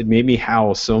it made me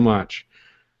howl so much.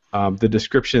 The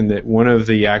description that one of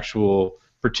the actual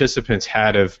participants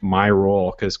had of my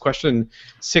role, because question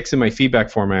 6 in my feedback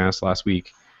form I asked last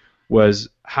week was,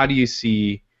 how do you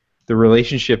see the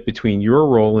relationship between your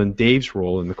role and Dave's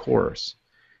role in the course?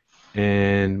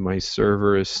 And my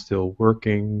server is still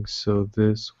working, so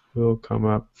this will come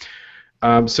up.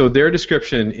 So their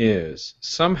description is,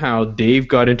 somehow Dave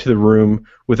got into the room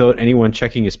without anyone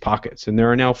checking his pockets, and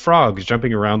there are now frogs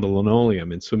jumping around the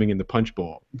linoleum and swimming in the punch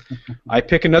bowl. I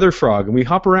pick another frog, and we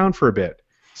hop around for a bit.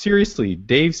 Seriously,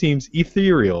 Dave seems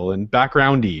ethereal and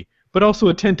backgroundy, but also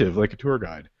attentive like a tour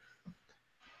guide.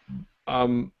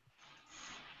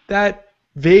 That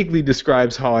vaguely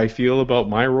describes how I feel about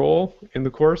my role in the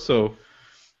course, so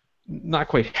not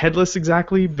quite headless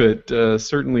exactly, but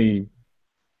certainly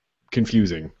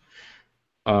confusing.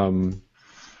 We're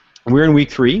in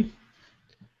week 3,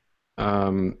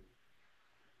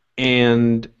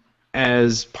 and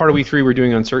as part of week 3 we're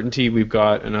doing uncertainty.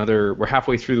 We're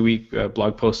halfway through the week.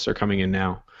 Blog posts are coming in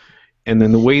now, and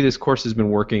then the way this course has been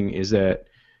working is that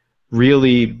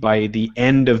really by the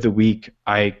end of the week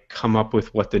I come up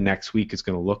with what the next week is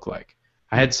going to look like.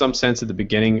 I had some sense at the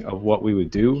beginning of what we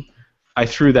would do. I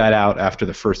threw that out after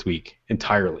the first week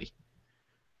entirely.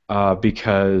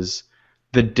 Because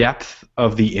the depth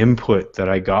of the input that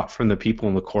I got from the people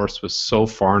in the course was so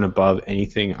far and above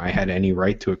anything I had any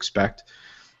right to expect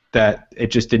that it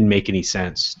just didn't make any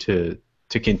sense to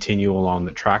continue along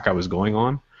the track I was going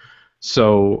on.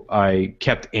 So I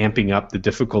kept amping up the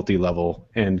difficulty level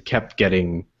and kept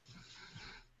getting,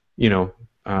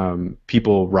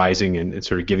 people rising and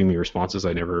sort of giving me responses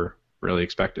I never really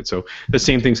expected. So the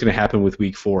same thing's going to happen with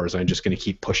week 4, is I'm just going to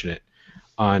keep pushing it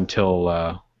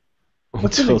until...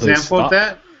 What's an example of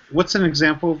that? What's an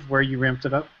example of where you ramped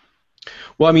it up?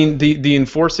 Well, I mean, the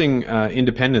enforcing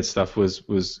independence stuff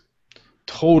was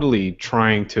totally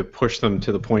trying to push them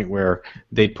to the point where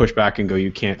they'd push back and go,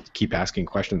 you can't keep asking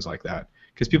questions like that.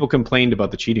 Because people complained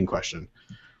about the cheating question.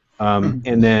 And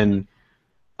then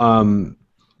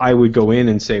I would go in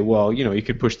and say, well, you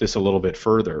could push this a little bit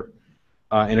further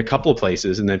in a couple of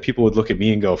places, and then people would look at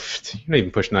me and go, you're not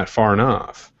even pushing that far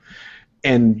enough.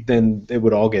 And then it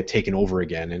would all get taken over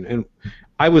again. And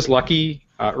I was lucky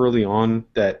early on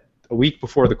that a week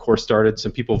before the course started,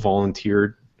 some people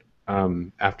volunteered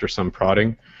after some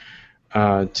prodding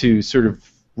to sort of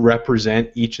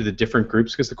represent each of the different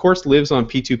groups, because the course lives on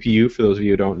P2PU, for those of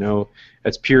you who don't know.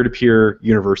 It's peer-to-peer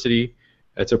university.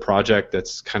 It's a project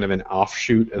that's kind of an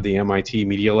offshoot of the MIT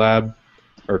Media Lab,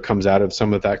 or comes out of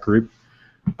some of that group.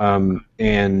 And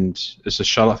it's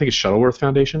I think it's Shuttleworth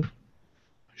Foundation.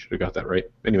 Should have got that right.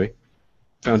 Anyway,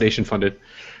 foundation funded.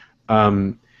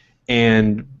 But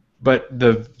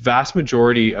the vast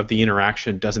majority of the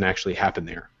interaction doesn't actually happen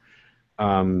there.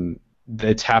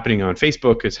 It's happening on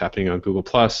Facebook. It's happening on Google+.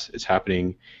 It's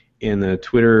happening on the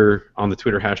Twitter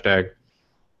hashtag.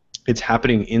 It's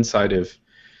happening inside of,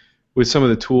 with some of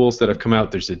the tools that have come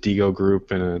out. There's a Digo group,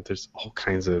 and there's all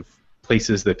kinds of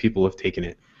places that people have taken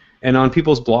it. And on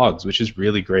people's blogs, which is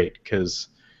really great, because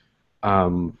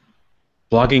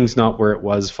blogging's not where it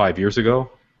was 5 years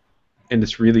ago, and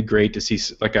it's really great to see.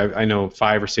 Like I know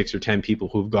 5 or 6 or 10 people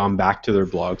who've gone back to their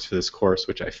blogs for this course,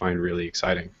 which I find really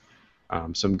exciting.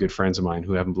 Some good friends of mine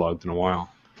who haven't blogged in a while,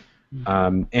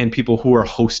 and people who are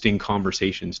hosting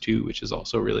conversations too, which is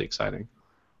also really exciting.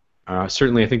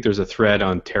 Certainly, I think there's a thread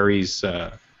on Terry's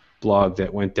blog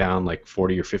that went down like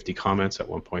 40 or 50 comments at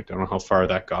one point. I don't know how far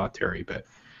that got, Terry, but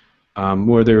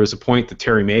where there was a point that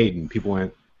Terry made, and people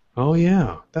went, oh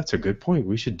yeah, that's a good point.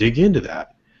 We should dig into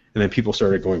that. And then people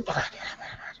started going,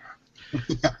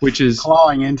 which is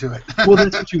clawing into it. Well,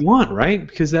 that's what you want, right?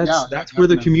 Because that's where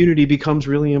the community becomes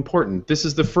really important. This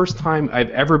is the first time I've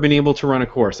ever been able to run a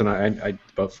course, and I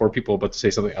about 4 people about to say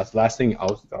something. That's the last thing.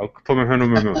 I'll put my hand on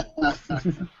my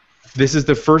mouth. This is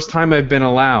the first time I've been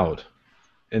allowed,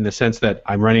 in the sense that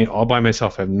I'm running it all by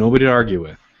myself. I have nobody to argue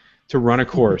with, to run a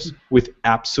course with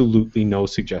absolutely no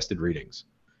suggested readings.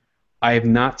 I have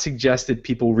not suggested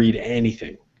people read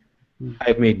anything. I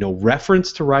have made no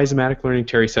reference to rhizomatic learning.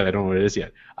 Terry said, I don't know what it is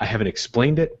yet. I haven't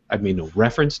explained it. I've made no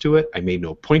reference to it. I made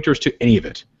no pointers to any of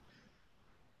it.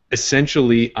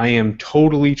 Essentially, I am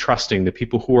totally trusting the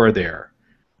people who are there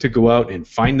to go out and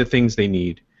find the things they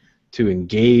need, to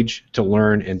engage, to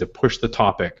learn, and to push the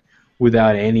topic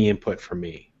without any input from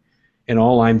me. And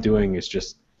all I'm doing is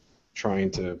just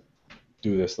trying to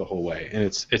do this the whole way. And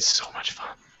it's so much fun.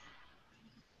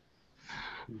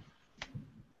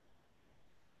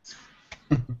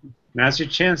 Now's your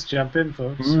chance. Jump in,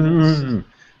 folks.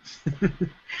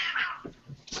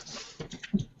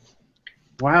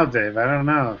 Wow, Dave, I don't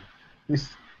know.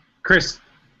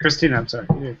 Christina, I'm sorry.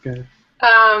 Yeah, go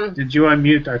ahead. Did you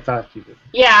unmute? I thought you did.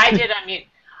 Yeah, I did unmute.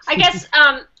 I guess,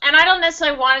 and I don't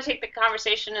necessarily want to take the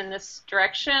conversation in this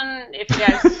direction if you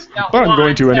guys don't But I'm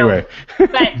going to anyway.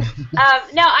 But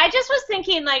no, I just was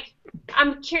thinking, like,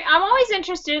 I'm always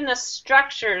interested in the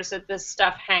structures that this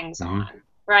stuff hangs on,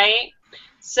 right?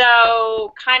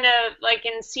 So kind of like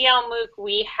in CL MOOC,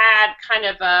 we had kind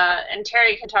of and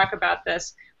Terry can talk about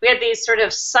this, we had these sort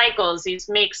of cycles, these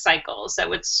make cycles that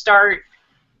would start,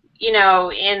 you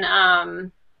know,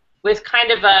 in with kind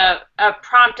of a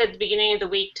prompt at the beginning of the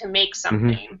week to make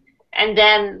something. And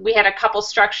then we had a couple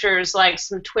structures like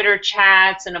some Twitter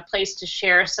chats and a place to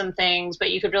share some things,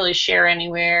 but you could really share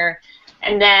anywhere.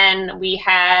 And then we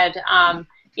had,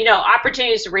 you know,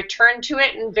 opportunities to return to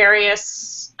it in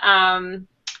various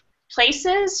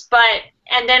places,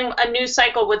 and then a new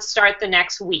cycle would start the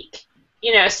next week.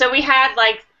 You know, so we had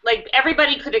like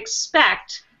everybody could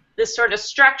expect this sort of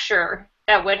structure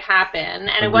that would happen,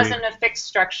 and it wasn't a fixed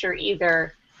structure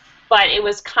either, but it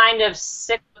was kind of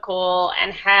cyclical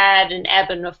and had an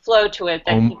ebb and a flow to it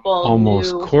that people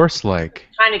almost course-like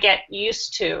kind of get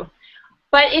used to.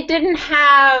 But it didn't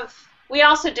have. We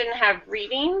also didn't have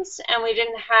readings, and we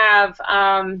didn't have.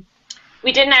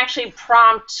 We didn't actually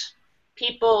prompt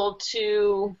people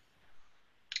to.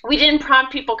 We didn't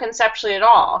prompt people conceptually at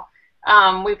all.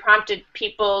 We prompted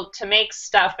people to make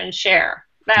stuff and share.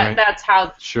 That's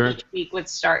how each week would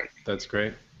start. That's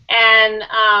great. And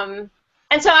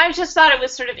so I just thought it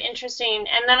was sort of interesting.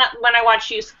 And then when I watch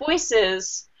Youth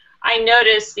Voices, I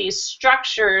noticed these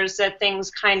structures that things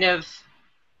kind of,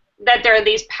 that there are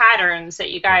these patterns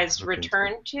that you guys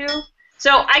return to.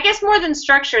 So I guess more than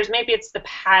structures, maybe it's the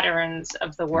patterns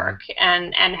of the work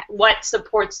and what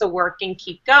supports the work and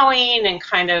keep going and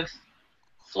kind of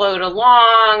float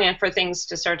along and for things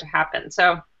to start to happen.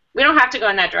 So we don't have to go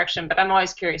in that direction, but I'm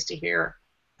always curious to hear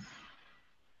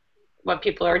what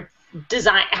people are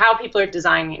how people are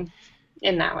designing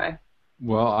in that way.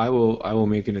 Well, I will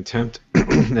make an attempt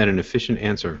at an efficient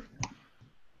answer.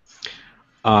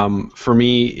 For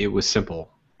me, it was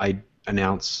simple. I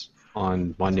announce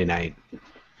on Monday night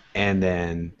and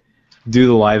then do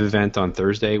the live event on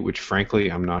Thursday, which frankly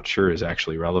I'm not sure is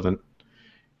actually relevant.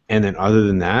 And then other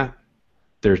than that,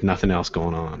 there's nothing else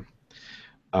going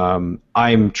on.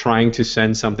 I'm trying to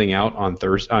send something out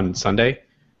on Sunday,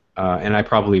 and I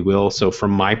probably will. So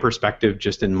from my perspective,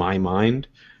 just in my mind,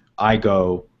 I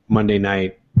go Monday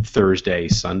night, Thursday,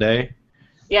 Sunday.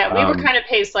 Yeah, we were kind of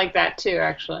paced like that too,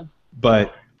 actually.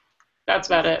 But that's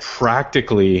about it.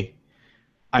 Practically,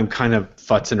 I'm kind of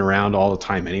futzing around all the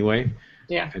time anyway.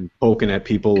 Yeah. And poking at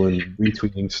people and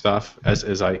retweeting stuff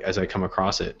as I come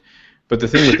across it. But the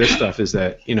thing with this stuff is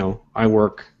that, you know, I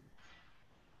work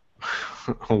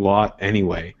a lot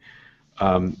anyway.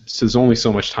 So there's only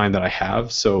so much time that I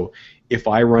have. So if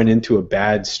I run into a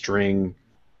bad string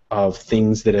of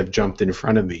things that have jumped in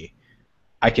front of me,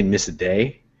 I can miss a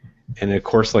day. And a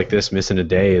course like this, missing a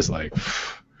day is like,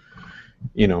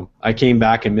 you know, I came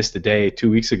back and missed a day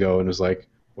 2 weeks ago and was like,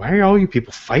 why are all you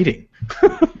people fighting?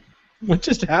 What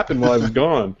just happened while I was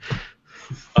gone?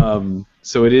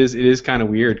 So it is kind of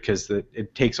weird because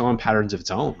it takes on patterns of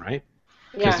its own, right?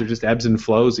 Because they're just ebbs and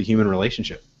flows of human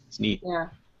relationship. It's neat. Yeah.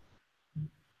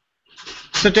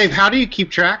 So Dave, how do you keep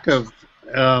track of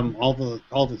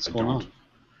all that's going on?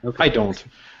 Okay. I don't.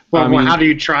 Well, how do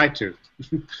you try to,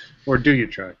 or do you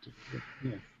try to?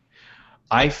 Yeah.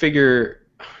 I figure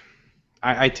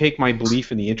I take my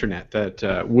belief in the internet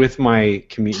that with my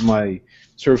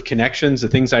sort of connections, the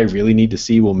things I really need to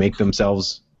see will make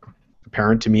themselves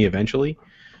apparent to me eventually.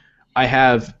 I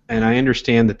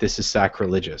understand that this is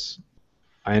sacrilegious.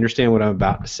 I understand what I'm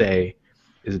about to say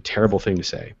is a terrible thing to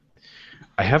say.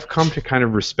 I have come to kind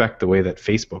of respect the way that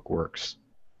Facebook works.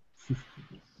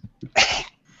 That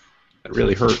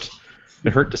really hurt.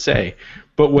 It hurt to say.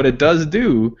 But what it does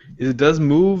do is it does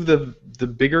move the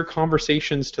bigger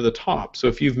conversations to the top. So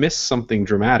if you've missed something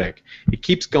dramatic, it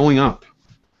keeps going up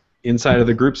inside of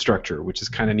the group structure, which is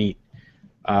kind of neat.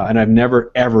 And I've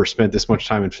never, ever spent this much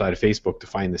time inside of Facebook to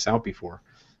find this out before.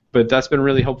 But that's been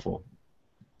really helpful.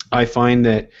 I find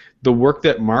that the work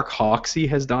that Mark Hoxie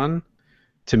has done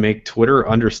to make Twitter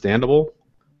understandable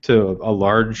to a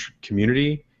large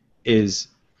community is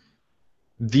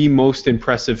the most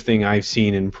impressive thing I've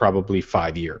seen in probably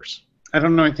 5 years. I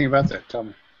don't know anything about that. Tell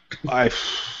me.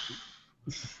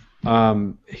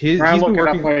 He's been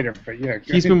working later, but yeah.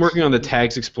 He's been working on the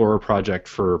Tags Explorer project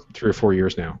for 3 or 4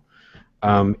 years now,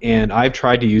 and I've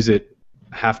tried to use it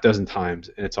half dozen times,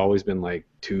 and it's always been like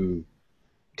too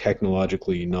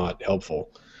technologically not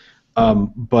helpful.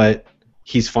 But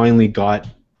he's finally got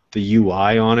the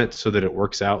UI on it so that it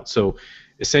works out. So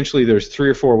essentially, there's 3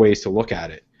 or 4 ways to look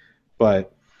at it,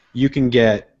 but you can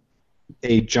get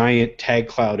a giant tag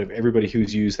cloud of everybody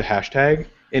who's used the hashtag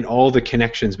and all the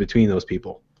connections between those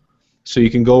people. So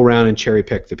you can go around and cherry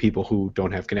pick the people who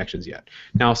don't have connections yet.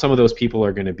 Now, some of those people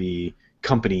are going to be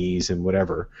companies and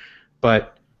whatever,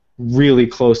 but really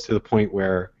close to the point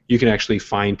where you can actually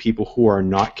find people who are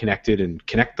not connected and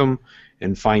connect them,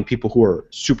 and find people who are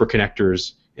super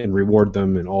connectors and reward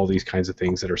them, and all these kinds of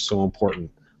things that are so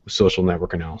important with social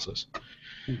network analysis.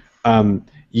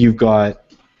 You've got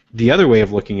the other way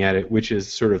of looking at it, which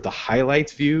is sort of the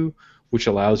highlights view, which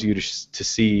allows you to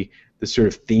see the sort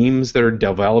of themes that are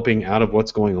developing out of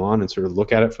what's going on, and sort of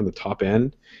look at it from the top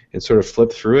end and sort of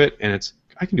flip through it. And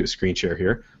I can do a screen share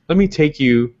here. Let me take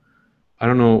you. I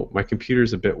don't know. My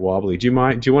computer's a bit wobbly. Do you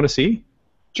mind? Do you want to see?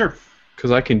 Sure. Because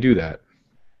I can do that.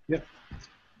 Yep.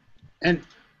 And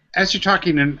as you're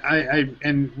talking, and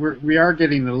we are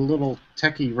getting a little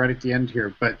techie right at the end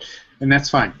here, and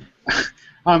that's fine.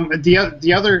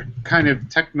 The other kind of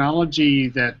technology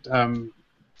that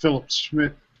Philip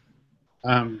Schmidt.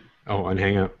 On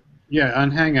Hangout. Yeah,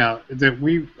 on Hangout that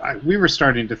we were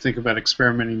starting to think about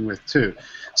experimenting with too.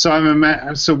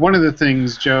 So so one of the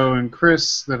things, Joe and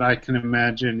Chris, that I can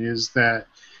imagine is that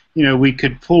we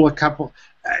could pull a couple,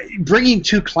 bringing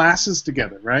 2 classes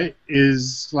together, right?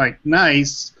 Is like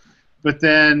nice, but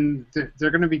then there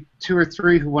are going to be 2 or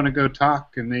 3 who want to go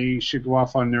talk, and they should go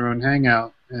off on their own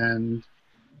Hangout, and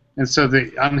so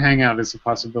the on Hangout is a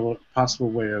possible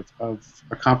way of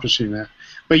accomplishing that.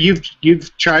 But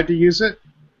you've tried to use it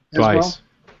as twice.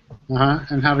 Well?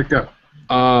 And how'd it go?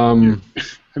 I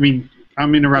mean,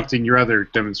 I'm interrupting your other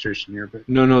demonstration here, but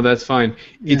no, that's fine.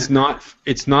 Yeah.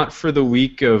 It's not for the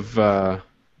week of.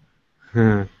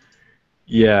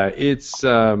 Yeah, it's.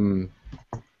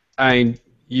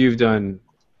 You've done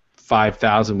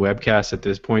 5,000 webcasts at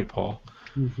this point, Paul.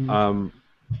 Mm-hmm.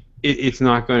 It's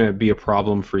not going to be a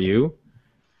problem for you.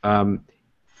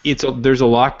 There's a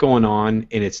lot going on,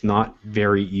 and it's not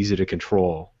very easy to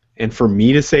control. And for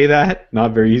me to say that,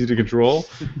 not very easy to control,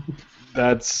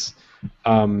 that's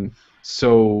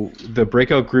so the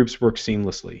breakout groups work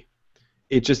seamlessly.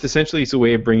 It just essentially is a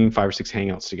way of bringing 5 or 6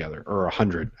 hangouts together, or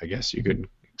 100, I guess you could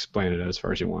explain it as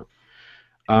far as you want.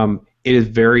 It is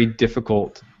very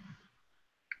difficult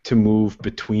to move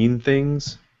between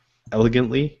things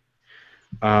elegantly.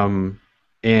 And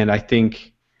I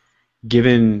think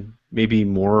given maybe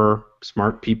more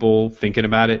smart people thinking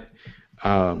about it,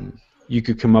 you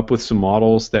could come up with some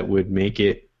models that would make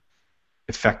it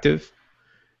effective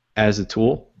as a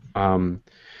tool.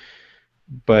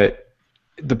 But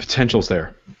the potential's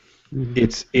there.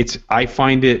 Mm-hmm. I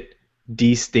find it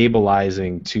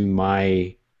destabilizing to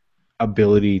my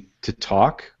ability to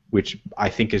talk, which I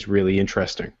think is really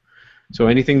interesting. So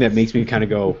anything that makes me kind of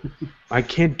go, I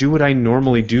can't do what I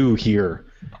normally do here,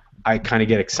 I kind of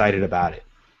get excited about it.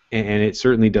 And it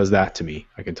certainly does that to me,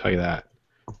 I can tell you that.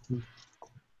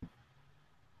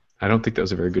 I don't think that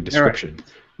was a very good description.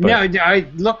 Right. Yeah,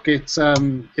 look, it's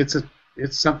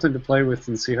something to play with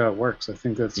and see how it works. I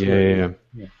think that's yeah.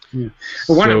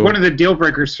 Well, one of the deal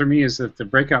breakers for me is that the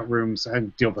breakout rooms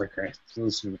deal breaker.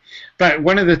 Listen to me. But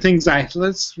one of the things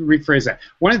let's rephrase that.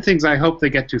 One of the things I hope they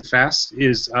get to fast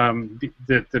is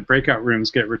that the breakout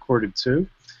rooms get recorded too.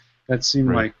 That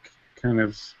seemed like kind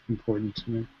of important to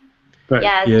me. But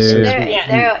is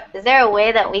there a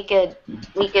way that we could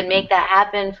make that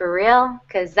happen for real?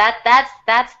 Because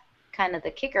that's kind of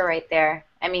the kicker right there.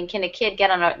 I mean, can a kid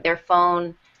get on their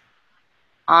phone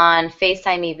on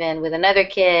FaceTime even with another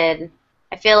kid?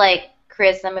 I feel like,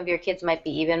 Chris, some of your kids might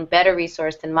be even better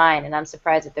resourced than mine, and I'm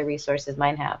surprised at the resources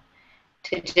mine have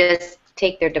to just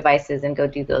take their devices and go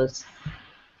do those.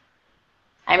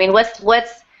 I mean, what's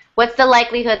the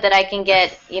likelihood that I can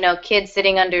get kids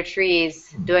sitting under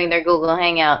trees doing their Google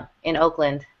Hangout in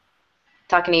Oakland,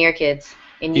 talking to your kids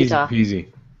in Utah?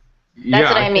 Easy.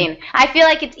 That's what I mean. I feel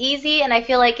like it's easy, and I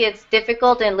feel like it's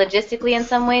difficult and logistically in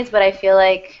some ways, but I feel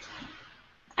like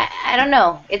I don't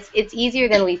know. It's easier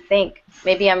than we think.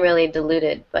 Maybe I'm really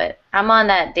deluded, but I'm on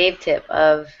that Dave tip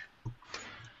of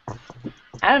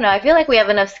I don't know. I feel like we have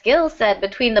enough skill set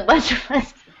between the bunch of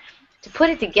us to put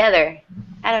it together.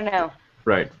 I don't know.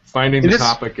 Right. Finding the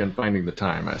topic and finding the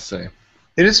time, I say.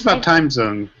 It is about time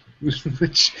zone.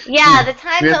 Which, Yeah, the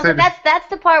time we have zone. to- But that's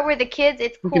the part where the kids.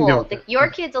 It's We can deal cool. with it. Your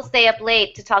kids will stay up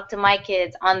late to talk to my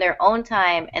kids on their own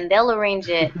time, and they'll arrange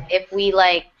it if we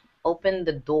like open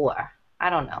the door. I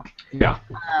don't know. Yeah,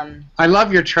 I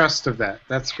love your trust of that.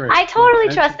 That's great. I totally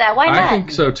trust that. Why not? I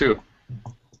think so too.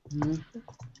 Mhm.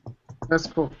 That's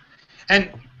cool.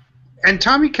 And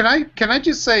Tommy, can I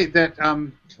just say that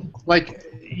like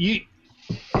you,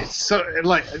 so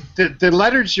like the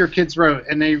letters your kids wrote,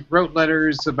 and they wrote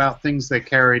letters about things they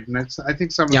carried, and I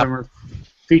think some of them are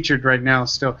featured right now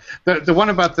still. The one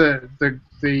about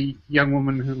the young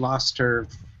woman who lost her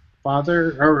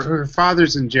father, or her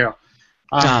father's in jail.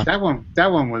 That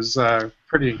one was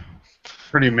pretty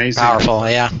amazing. Powerful,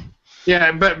 yeah.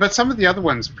 Yeah, but some of the other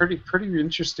ones, pretty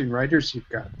interesting writers you've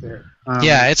got there.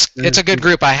 Yeah, it's a good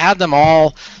group. I had them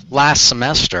all last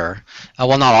semester.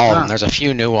 Well, not all of them. There's a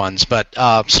few new ones, but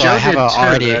so I have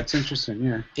already. That's interesting.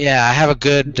 Yeah. Yeah, I have a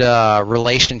good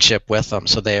relationship with them.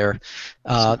 So they're,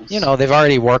 they've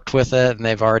already worked with it and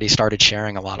they've already started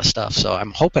sharing a lot of stuff. So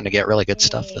I'm hoping to get really good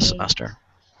stuff this semester.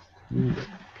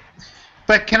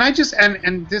 But can I just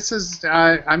and this is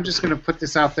I'm just going to put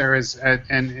this out there as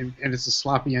and it's a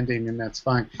sloppy ending, and that's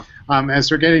fine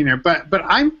as we're getting there. But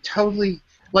I'm totally,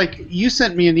 like, you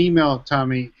sent me an email,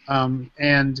 Tommy,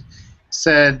 and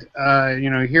said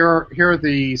here are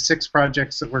the 6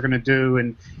 projects that we're going to do,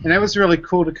 and that was really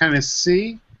cool to kind of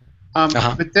see.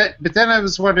 But then I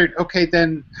was wondering, okay,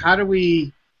 then how do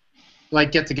we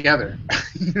like get together?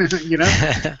 That's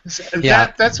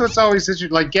what's always interesting.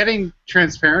 Like, getting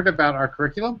transparent about our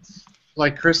curriculum,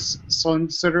 like Chris Sloan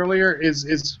said earlier,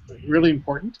 is really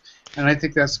important, and I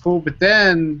think that's cool. But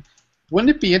then, wouldn't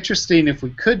it be interesting if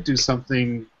we could do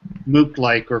something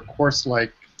MOOC-like or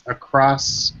course-like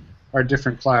across our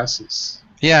different classes?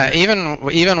 Yeah, even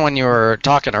when you were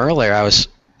talking earlier, I was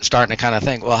starting to kind of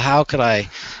think, well, how could I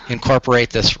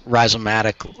incorporate this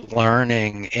rhizomatic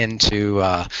learning into,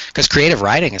 because creative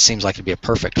writing, it seems like it'd be a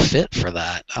perfect fit for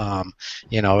that. And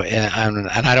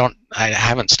I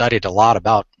haven't studied a lot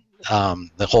about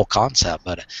the whole concept,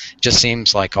 but it just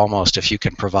seems like almost if you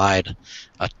can provide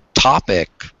a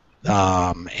topic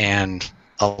and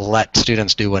let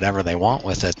students do whatever they want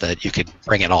with it, that you could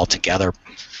bring it all together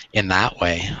in that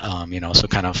way. So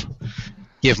kind of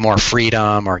give more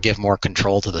freedom or give more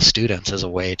control to the students as a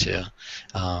way to,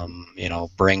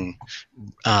 bring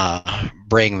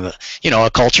the,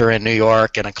 a culture in New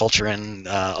York and a culture in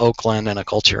Oakland and a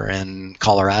culture in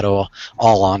Colorado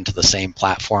all onto the same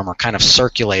platform, or kind of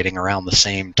circulating around the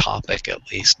same topic at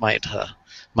least might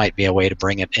be a way to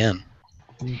bring it in.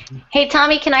 Hey,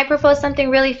 Tommy, can I propose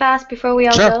something really fast before we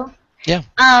all go? Yeah.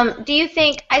 Do you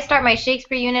think I start my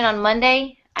Shakespeare unit on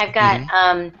Monday? I've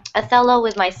got Othello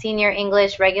with my senior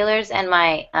English regulars and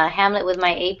my Hamlet with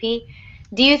my AP.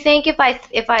 Do you think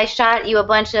if I shot you a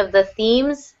bunch of the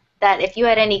themes, that if you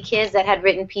had any kids that had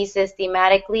written pieces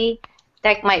thematically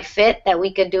that might fit, that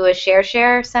we could do a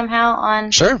share somehow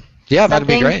on? Sure. Yeah, that'd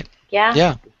be great. Yeah.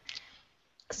 Yeah.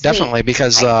 Sweet. Definitely,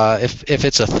 because if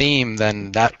it's a theme,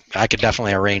 then that I could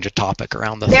definitely arrange a topic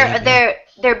around the theme.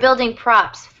 They're building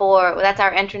props that's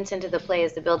our entrance into the play,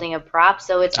 is the building of props.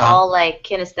 So it's all like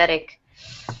kinesthetic.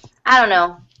 I don't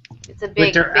know. It's a big.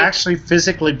 But they're actually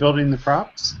physically building the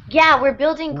props? Yeah, we're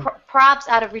building props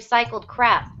out of recycled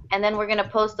crap, and then we're gonna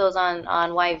post those on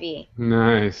YV.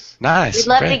 Nice. Nice. We'd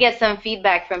love to get some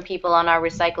feedback from people on our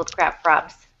recycled crap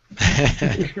props.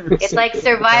 It's like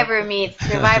Survivor meets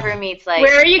like.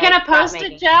 Where are you like gonna post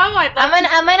it, Joe?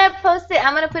 I'm gonna post it.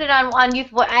 I'm gonna put it on Youth.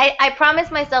 I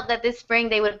promised myself that this spring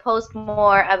they would post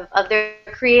more of their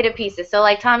creative pieces. So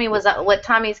like what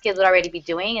Tommy's kids would already be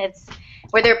doing. It's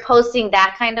where they're posting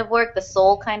that kind of work, the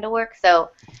soul kind of work. So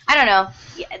I don't know.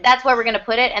 That's where we're gonna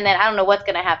put it, and then I don't know what's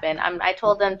gonna happen. I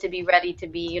told them to be ready to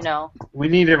be, We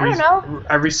need a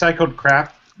recycled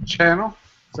crap channel.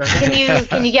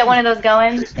 Can you get one of those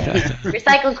going?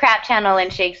 Recycled crap channel in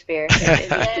Shakespeare.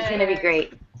 It's gonna be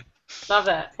great. Love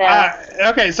it.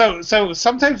 Okay, so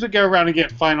sometimes we go around and get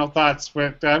final thoughts,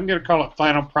 but I'm going to call it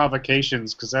final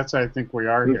provocations, because that's what I think we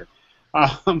are here.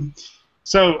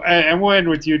 And we'll end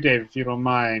with you, Dave, if you don't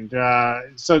mind.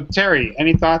 So Terry,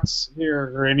 any thoughts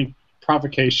here, or any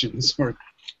provocations, or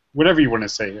whatever you want to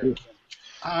say here?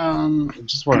 I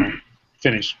just want to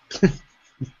finish.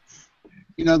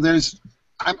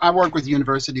 I work with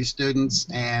university students,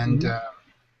 and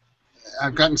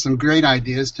I've gotten some great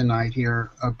ideas tonight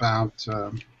here about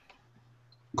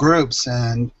groups,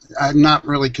 and I've not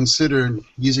really considered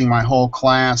using my whole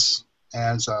class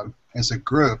as a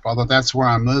group, although that's where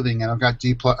I'm moving, and I've got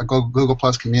Google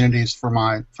Plus communities for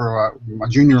my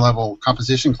junior level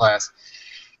composition class,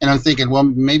 and I'm thinking, well,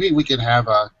 maybe we could have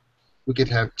we could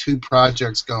have 2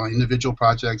 projects going, individual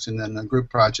projects and then a group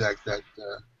project that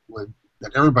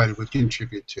that everybody would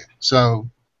contribute to. So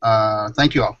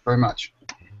thank you all very much.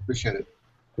 Appreciate it.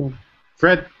 Cool.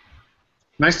 Fred,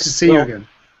 nice to see you again.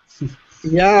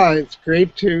 Yeah, it's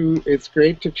great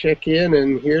to check in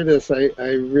and hear this.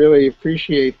 I really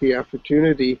appreciate the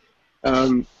opportunity,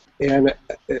 and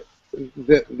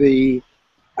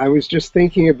I was just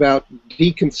thinking about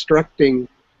deconstructing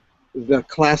the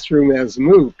classroom as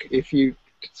MOOC. If you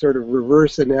sort of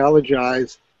reverse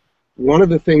analogize, one of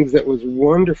the things that was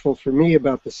wonderful for me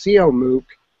about the CL MOOC,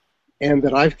 and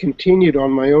that I've continued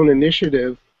on my own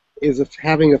initiative, is of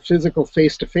having a physical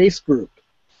face-to-face group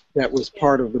that was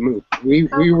part of the MOOC.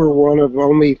 We were one of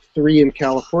only 3 in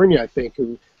California, I think,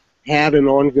 who had an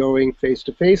ongoing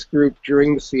face-to-face group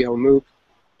during the CL MOOC,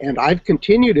 and I've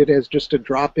continued it as just a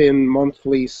drop-in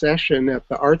monthly session at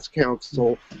the Arts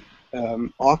Council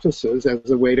offices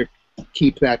as a way to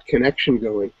keep that connection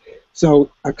going.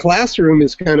 So a classroom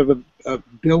is kind of a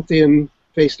built-in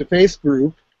face-to-face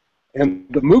group, and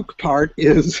the MOOC part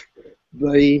is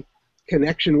the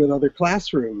connection with other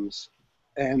classrooms.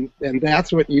 And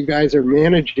that's what you guys are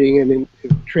managing, and in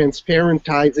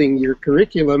transparentizing your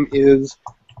curriculum is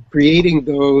creating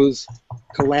those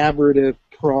collaborative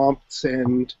prompts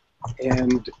and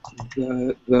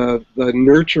the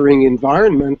nurturing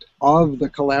environment of the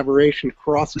collaboration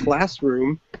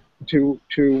cross-classroom to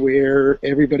where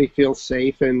everybody feels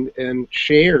safe and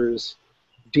shares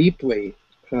deeply.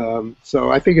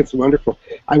 So I think it's wonderful.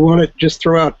 I want to just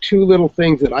throw out 2 little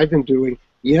things that I've been doing.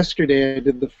 Yesterday I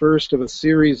did the first of a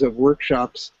series of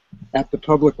workshops at the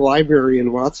public library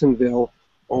in Watsonville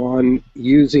on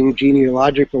using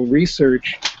genealogical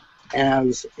research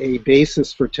as a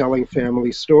basis for telling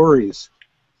family stories.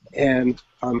 And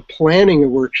I'm planning a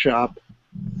workshop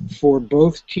for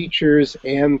both teachers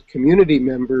and community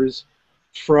members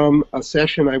from a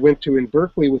session I went to in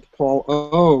Berkeley with Paul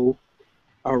O.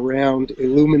 around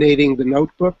illuminating the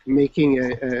notebook, making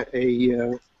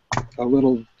a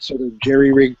little sort of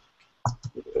jerry-rigged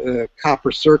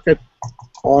copper circuit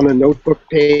on a notebook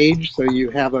page, so you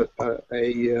have a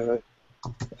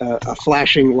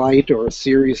flashing light or a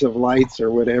series of lights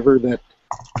or whatever. That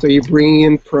so you bring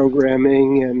in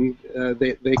programming, and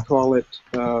they call it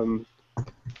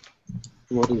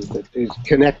what is it? It's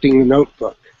connecting the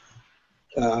notebook,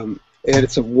 and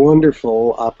it's a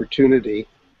wonderful opportunity,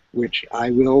 which I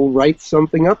will write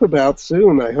something up about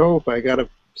soon. I hope. I got to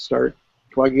start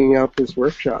plugging out this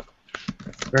workshop.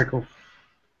 Very cool.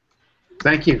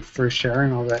 Thank you for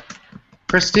sharing all that.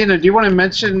 Christina, do you want to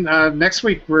mention next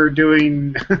week we're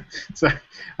doing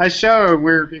a show, and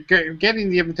we're getting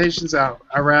the invitations out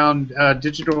around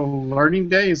Digital Learning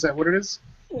Day. Is that what it is?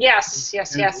 Yes.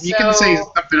 You can say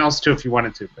something else too if you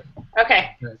wanted to. But.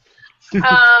 Okay.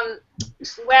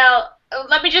 Well,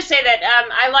 let me just say that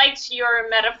I liked your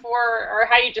metaphor, or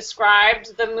how you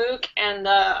described the MOOC and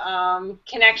the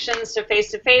connections to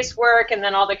face-to-face work, and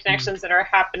then all the connections that are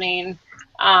happening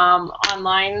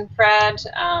online, Fred.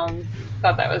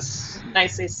 Thought that was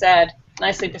nicely said,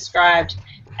 nicely described.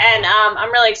 And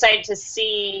I'm really excited to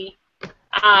see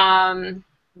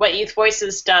what Youth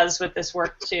Voices does with this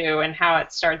work too, and how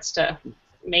it starts to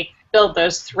build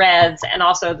those threads, and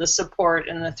also the support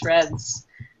in the threads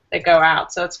that go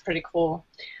out. So it's pretty cool.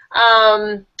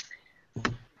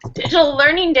 Digital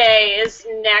Learning Day is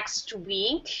next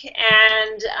week,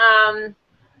 and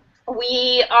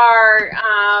we are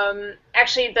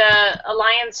actually the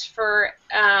Alliance for,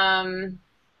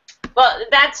 well,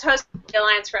 that's hosted the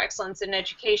Alliance for Excellence in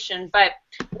Education, but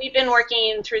we've been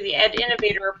working through the Ed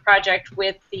Innovator project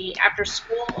with the After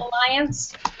School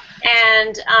Alliance,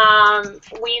 and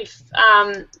we've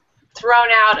thrown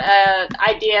out an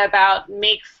idea about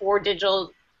Make for Digital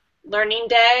Learning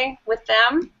Day with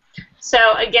them. So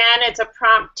again, it's a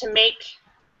prompt to make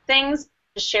things,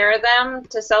 to share them,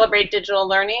 to celebrate digital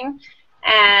learning.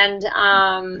 And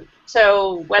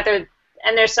so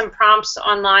and there's some prompts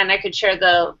online, I could share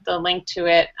the link to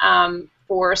it,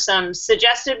 for some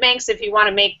suggested makes if you want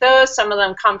to make those. Some of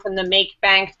them come from the Make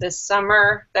Bank this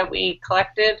summer that we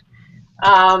collected.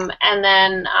 And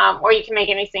then, or you can make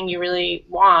anything you really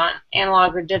want,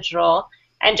 analog or digital,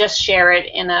 and just share it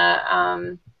in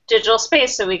a digital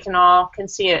space so we can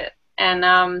see it. And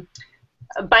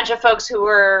a bunch of folks who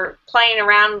are playing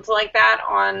around like that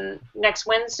on next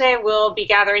Wednesday will be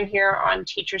gathering here on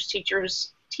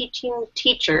Teaching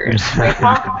Teachers. Right,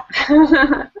 Paul?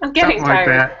 I'm getting Something tired.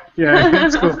 like that. Yeah,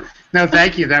 that's cool. No,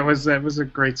 thank you. That was a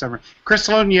great summer. Chris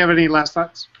Sloan, you have any last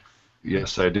thoughts?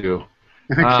 Yes, I do.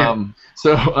 Okay.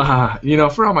 So, you know,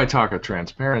 for all my talk of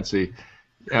transparency,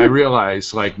 I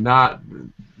realize, like,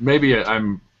 maybe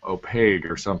I'm opaque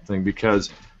or something, because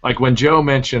like when Joe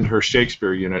mentioned her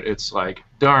Shakespeare unit, it's like,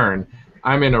 darn,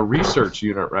 I'm in a research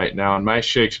unit right now, and my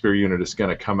Shakespeare unit is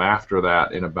going to come after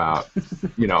that in about,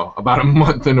 about a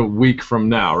month and a week from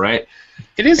now, right?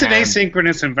 It is an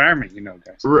asynchronous environment,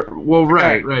 guys. Well,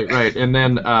 right. And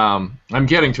then I'm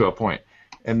getting to a point.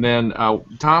 And then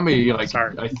Tommy, I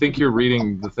think you're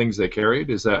reading the things they carried.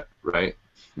 Is that right?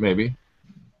 Maybe.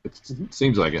 It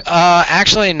seems like it.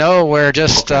 Actually, no. We're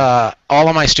just all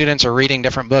of my students are reading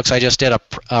different books. I just did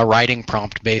a writing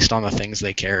prompt based on the things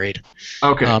they carried.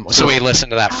 Okay. So we listened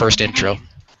to that first intro.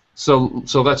 So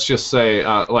let's just say,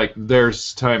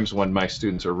 there's times when my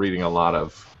students are reading a lot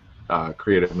of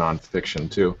creative nonfiction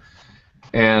too,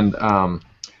 and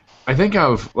I think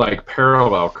of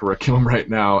parallel curriculum right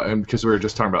now, and because we were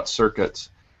just talking about circuits,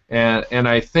 and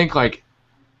I think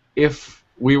if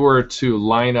we were to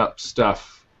line up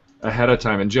stuff ahead of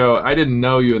time, and Joe, I didn't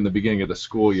know you in the beginning of the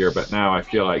school year, but now I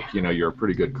feel like you're a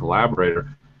pretty good collaborator.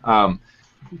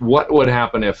 What would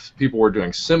happen if people were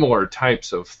doing similar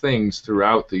types of things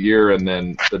throughout the year, and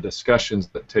then the discussions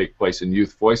that take place in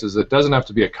Youth Voices? It doesn't have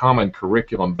to be a common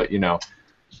curriculum, but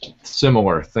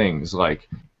similar things. Like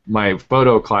my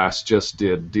photo class just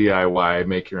did DIY,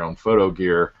 make your own photo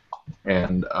gear,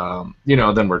 and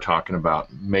then we're talking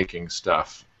about making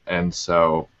stuff, and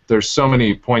so there's so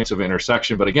many points of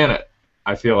intersection. But again,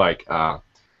 I feel like I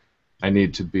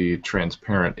need to be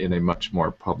transparent in a much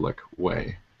more public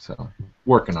way. So,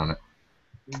 working on it.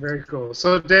 Very cool.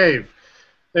 So, Dave,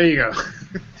 there you go.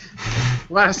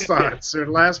 Last thoughts or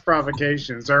last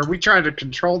provocations. Are we trying to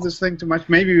control this thing too much?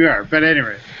 Maybe we are. But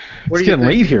anyway, it's getting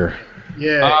late here.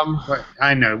 Yeah, but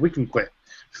I know. We can quit.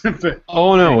 But,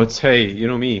 oh, no. It's, hey, you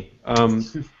know me.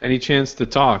 Any chance to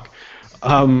talk?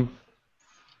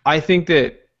 I think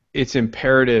that it's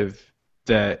imperative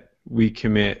that we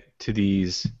commit to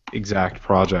these exact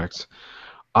projects.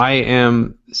 I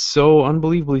am so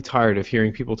unbelievably tired of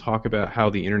hearing people talk about how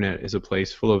the internet is a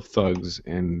place full of thugs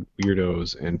and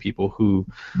weirdos and people who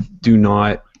do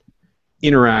not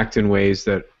interact in ways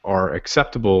that are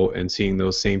acceptable, and seeing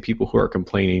those same people who are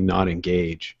complaining not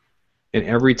engage. And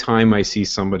every time I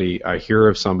hear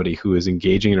of somebody who is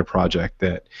engaging in a project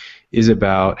that is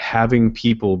about having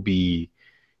people be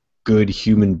good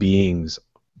human beings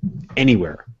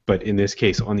anywhere, but in this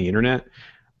case on the internet,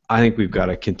 I think we've got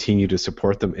to continue to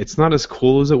support them. It's not as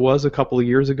cool as it was a couple of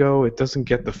years ago. It doesn't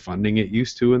get the funding it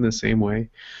used to in the same way.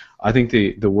 I think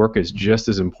the work is just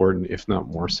as important, if not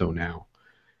more so now.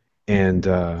 And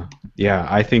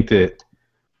I think that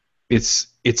it's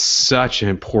such an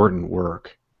important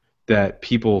work that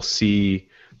people see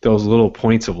those little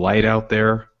points of light out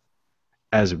there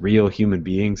as real human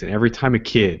beings. And every time a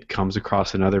kid comes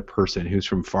across another person who's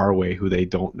from far away, who they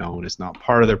don't know and is not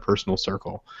part of their personal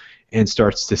circle, and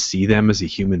starts to see them as a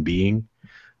human being,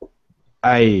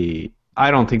 I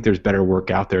don't think there's better work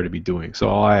out there to be doing. So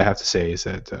all I have to say is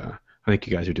that I think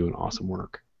you guys are doing awesome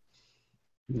work.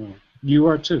 Well, you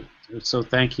are too. So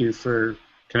thank you for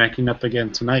connecting up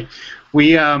again tonight.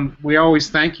 We always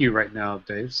thank you right now,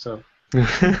 Dave. So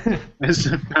as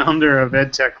the founder of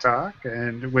EdTech Talk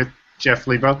and with Jeff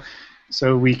Lebo,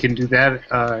 so we can do that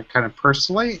kind of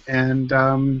personally,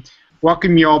 and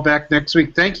welcome you all back next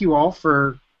week. Thank you all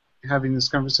for having this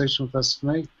conversation with us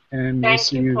tonight, and we'll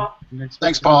see you next week.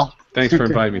 Thanks, Paul. Thanks for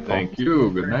inviting me, Paul. Thank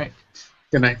you. Good night.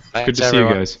 Good night. Thanks, Good to see you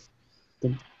guys.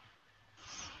 Good.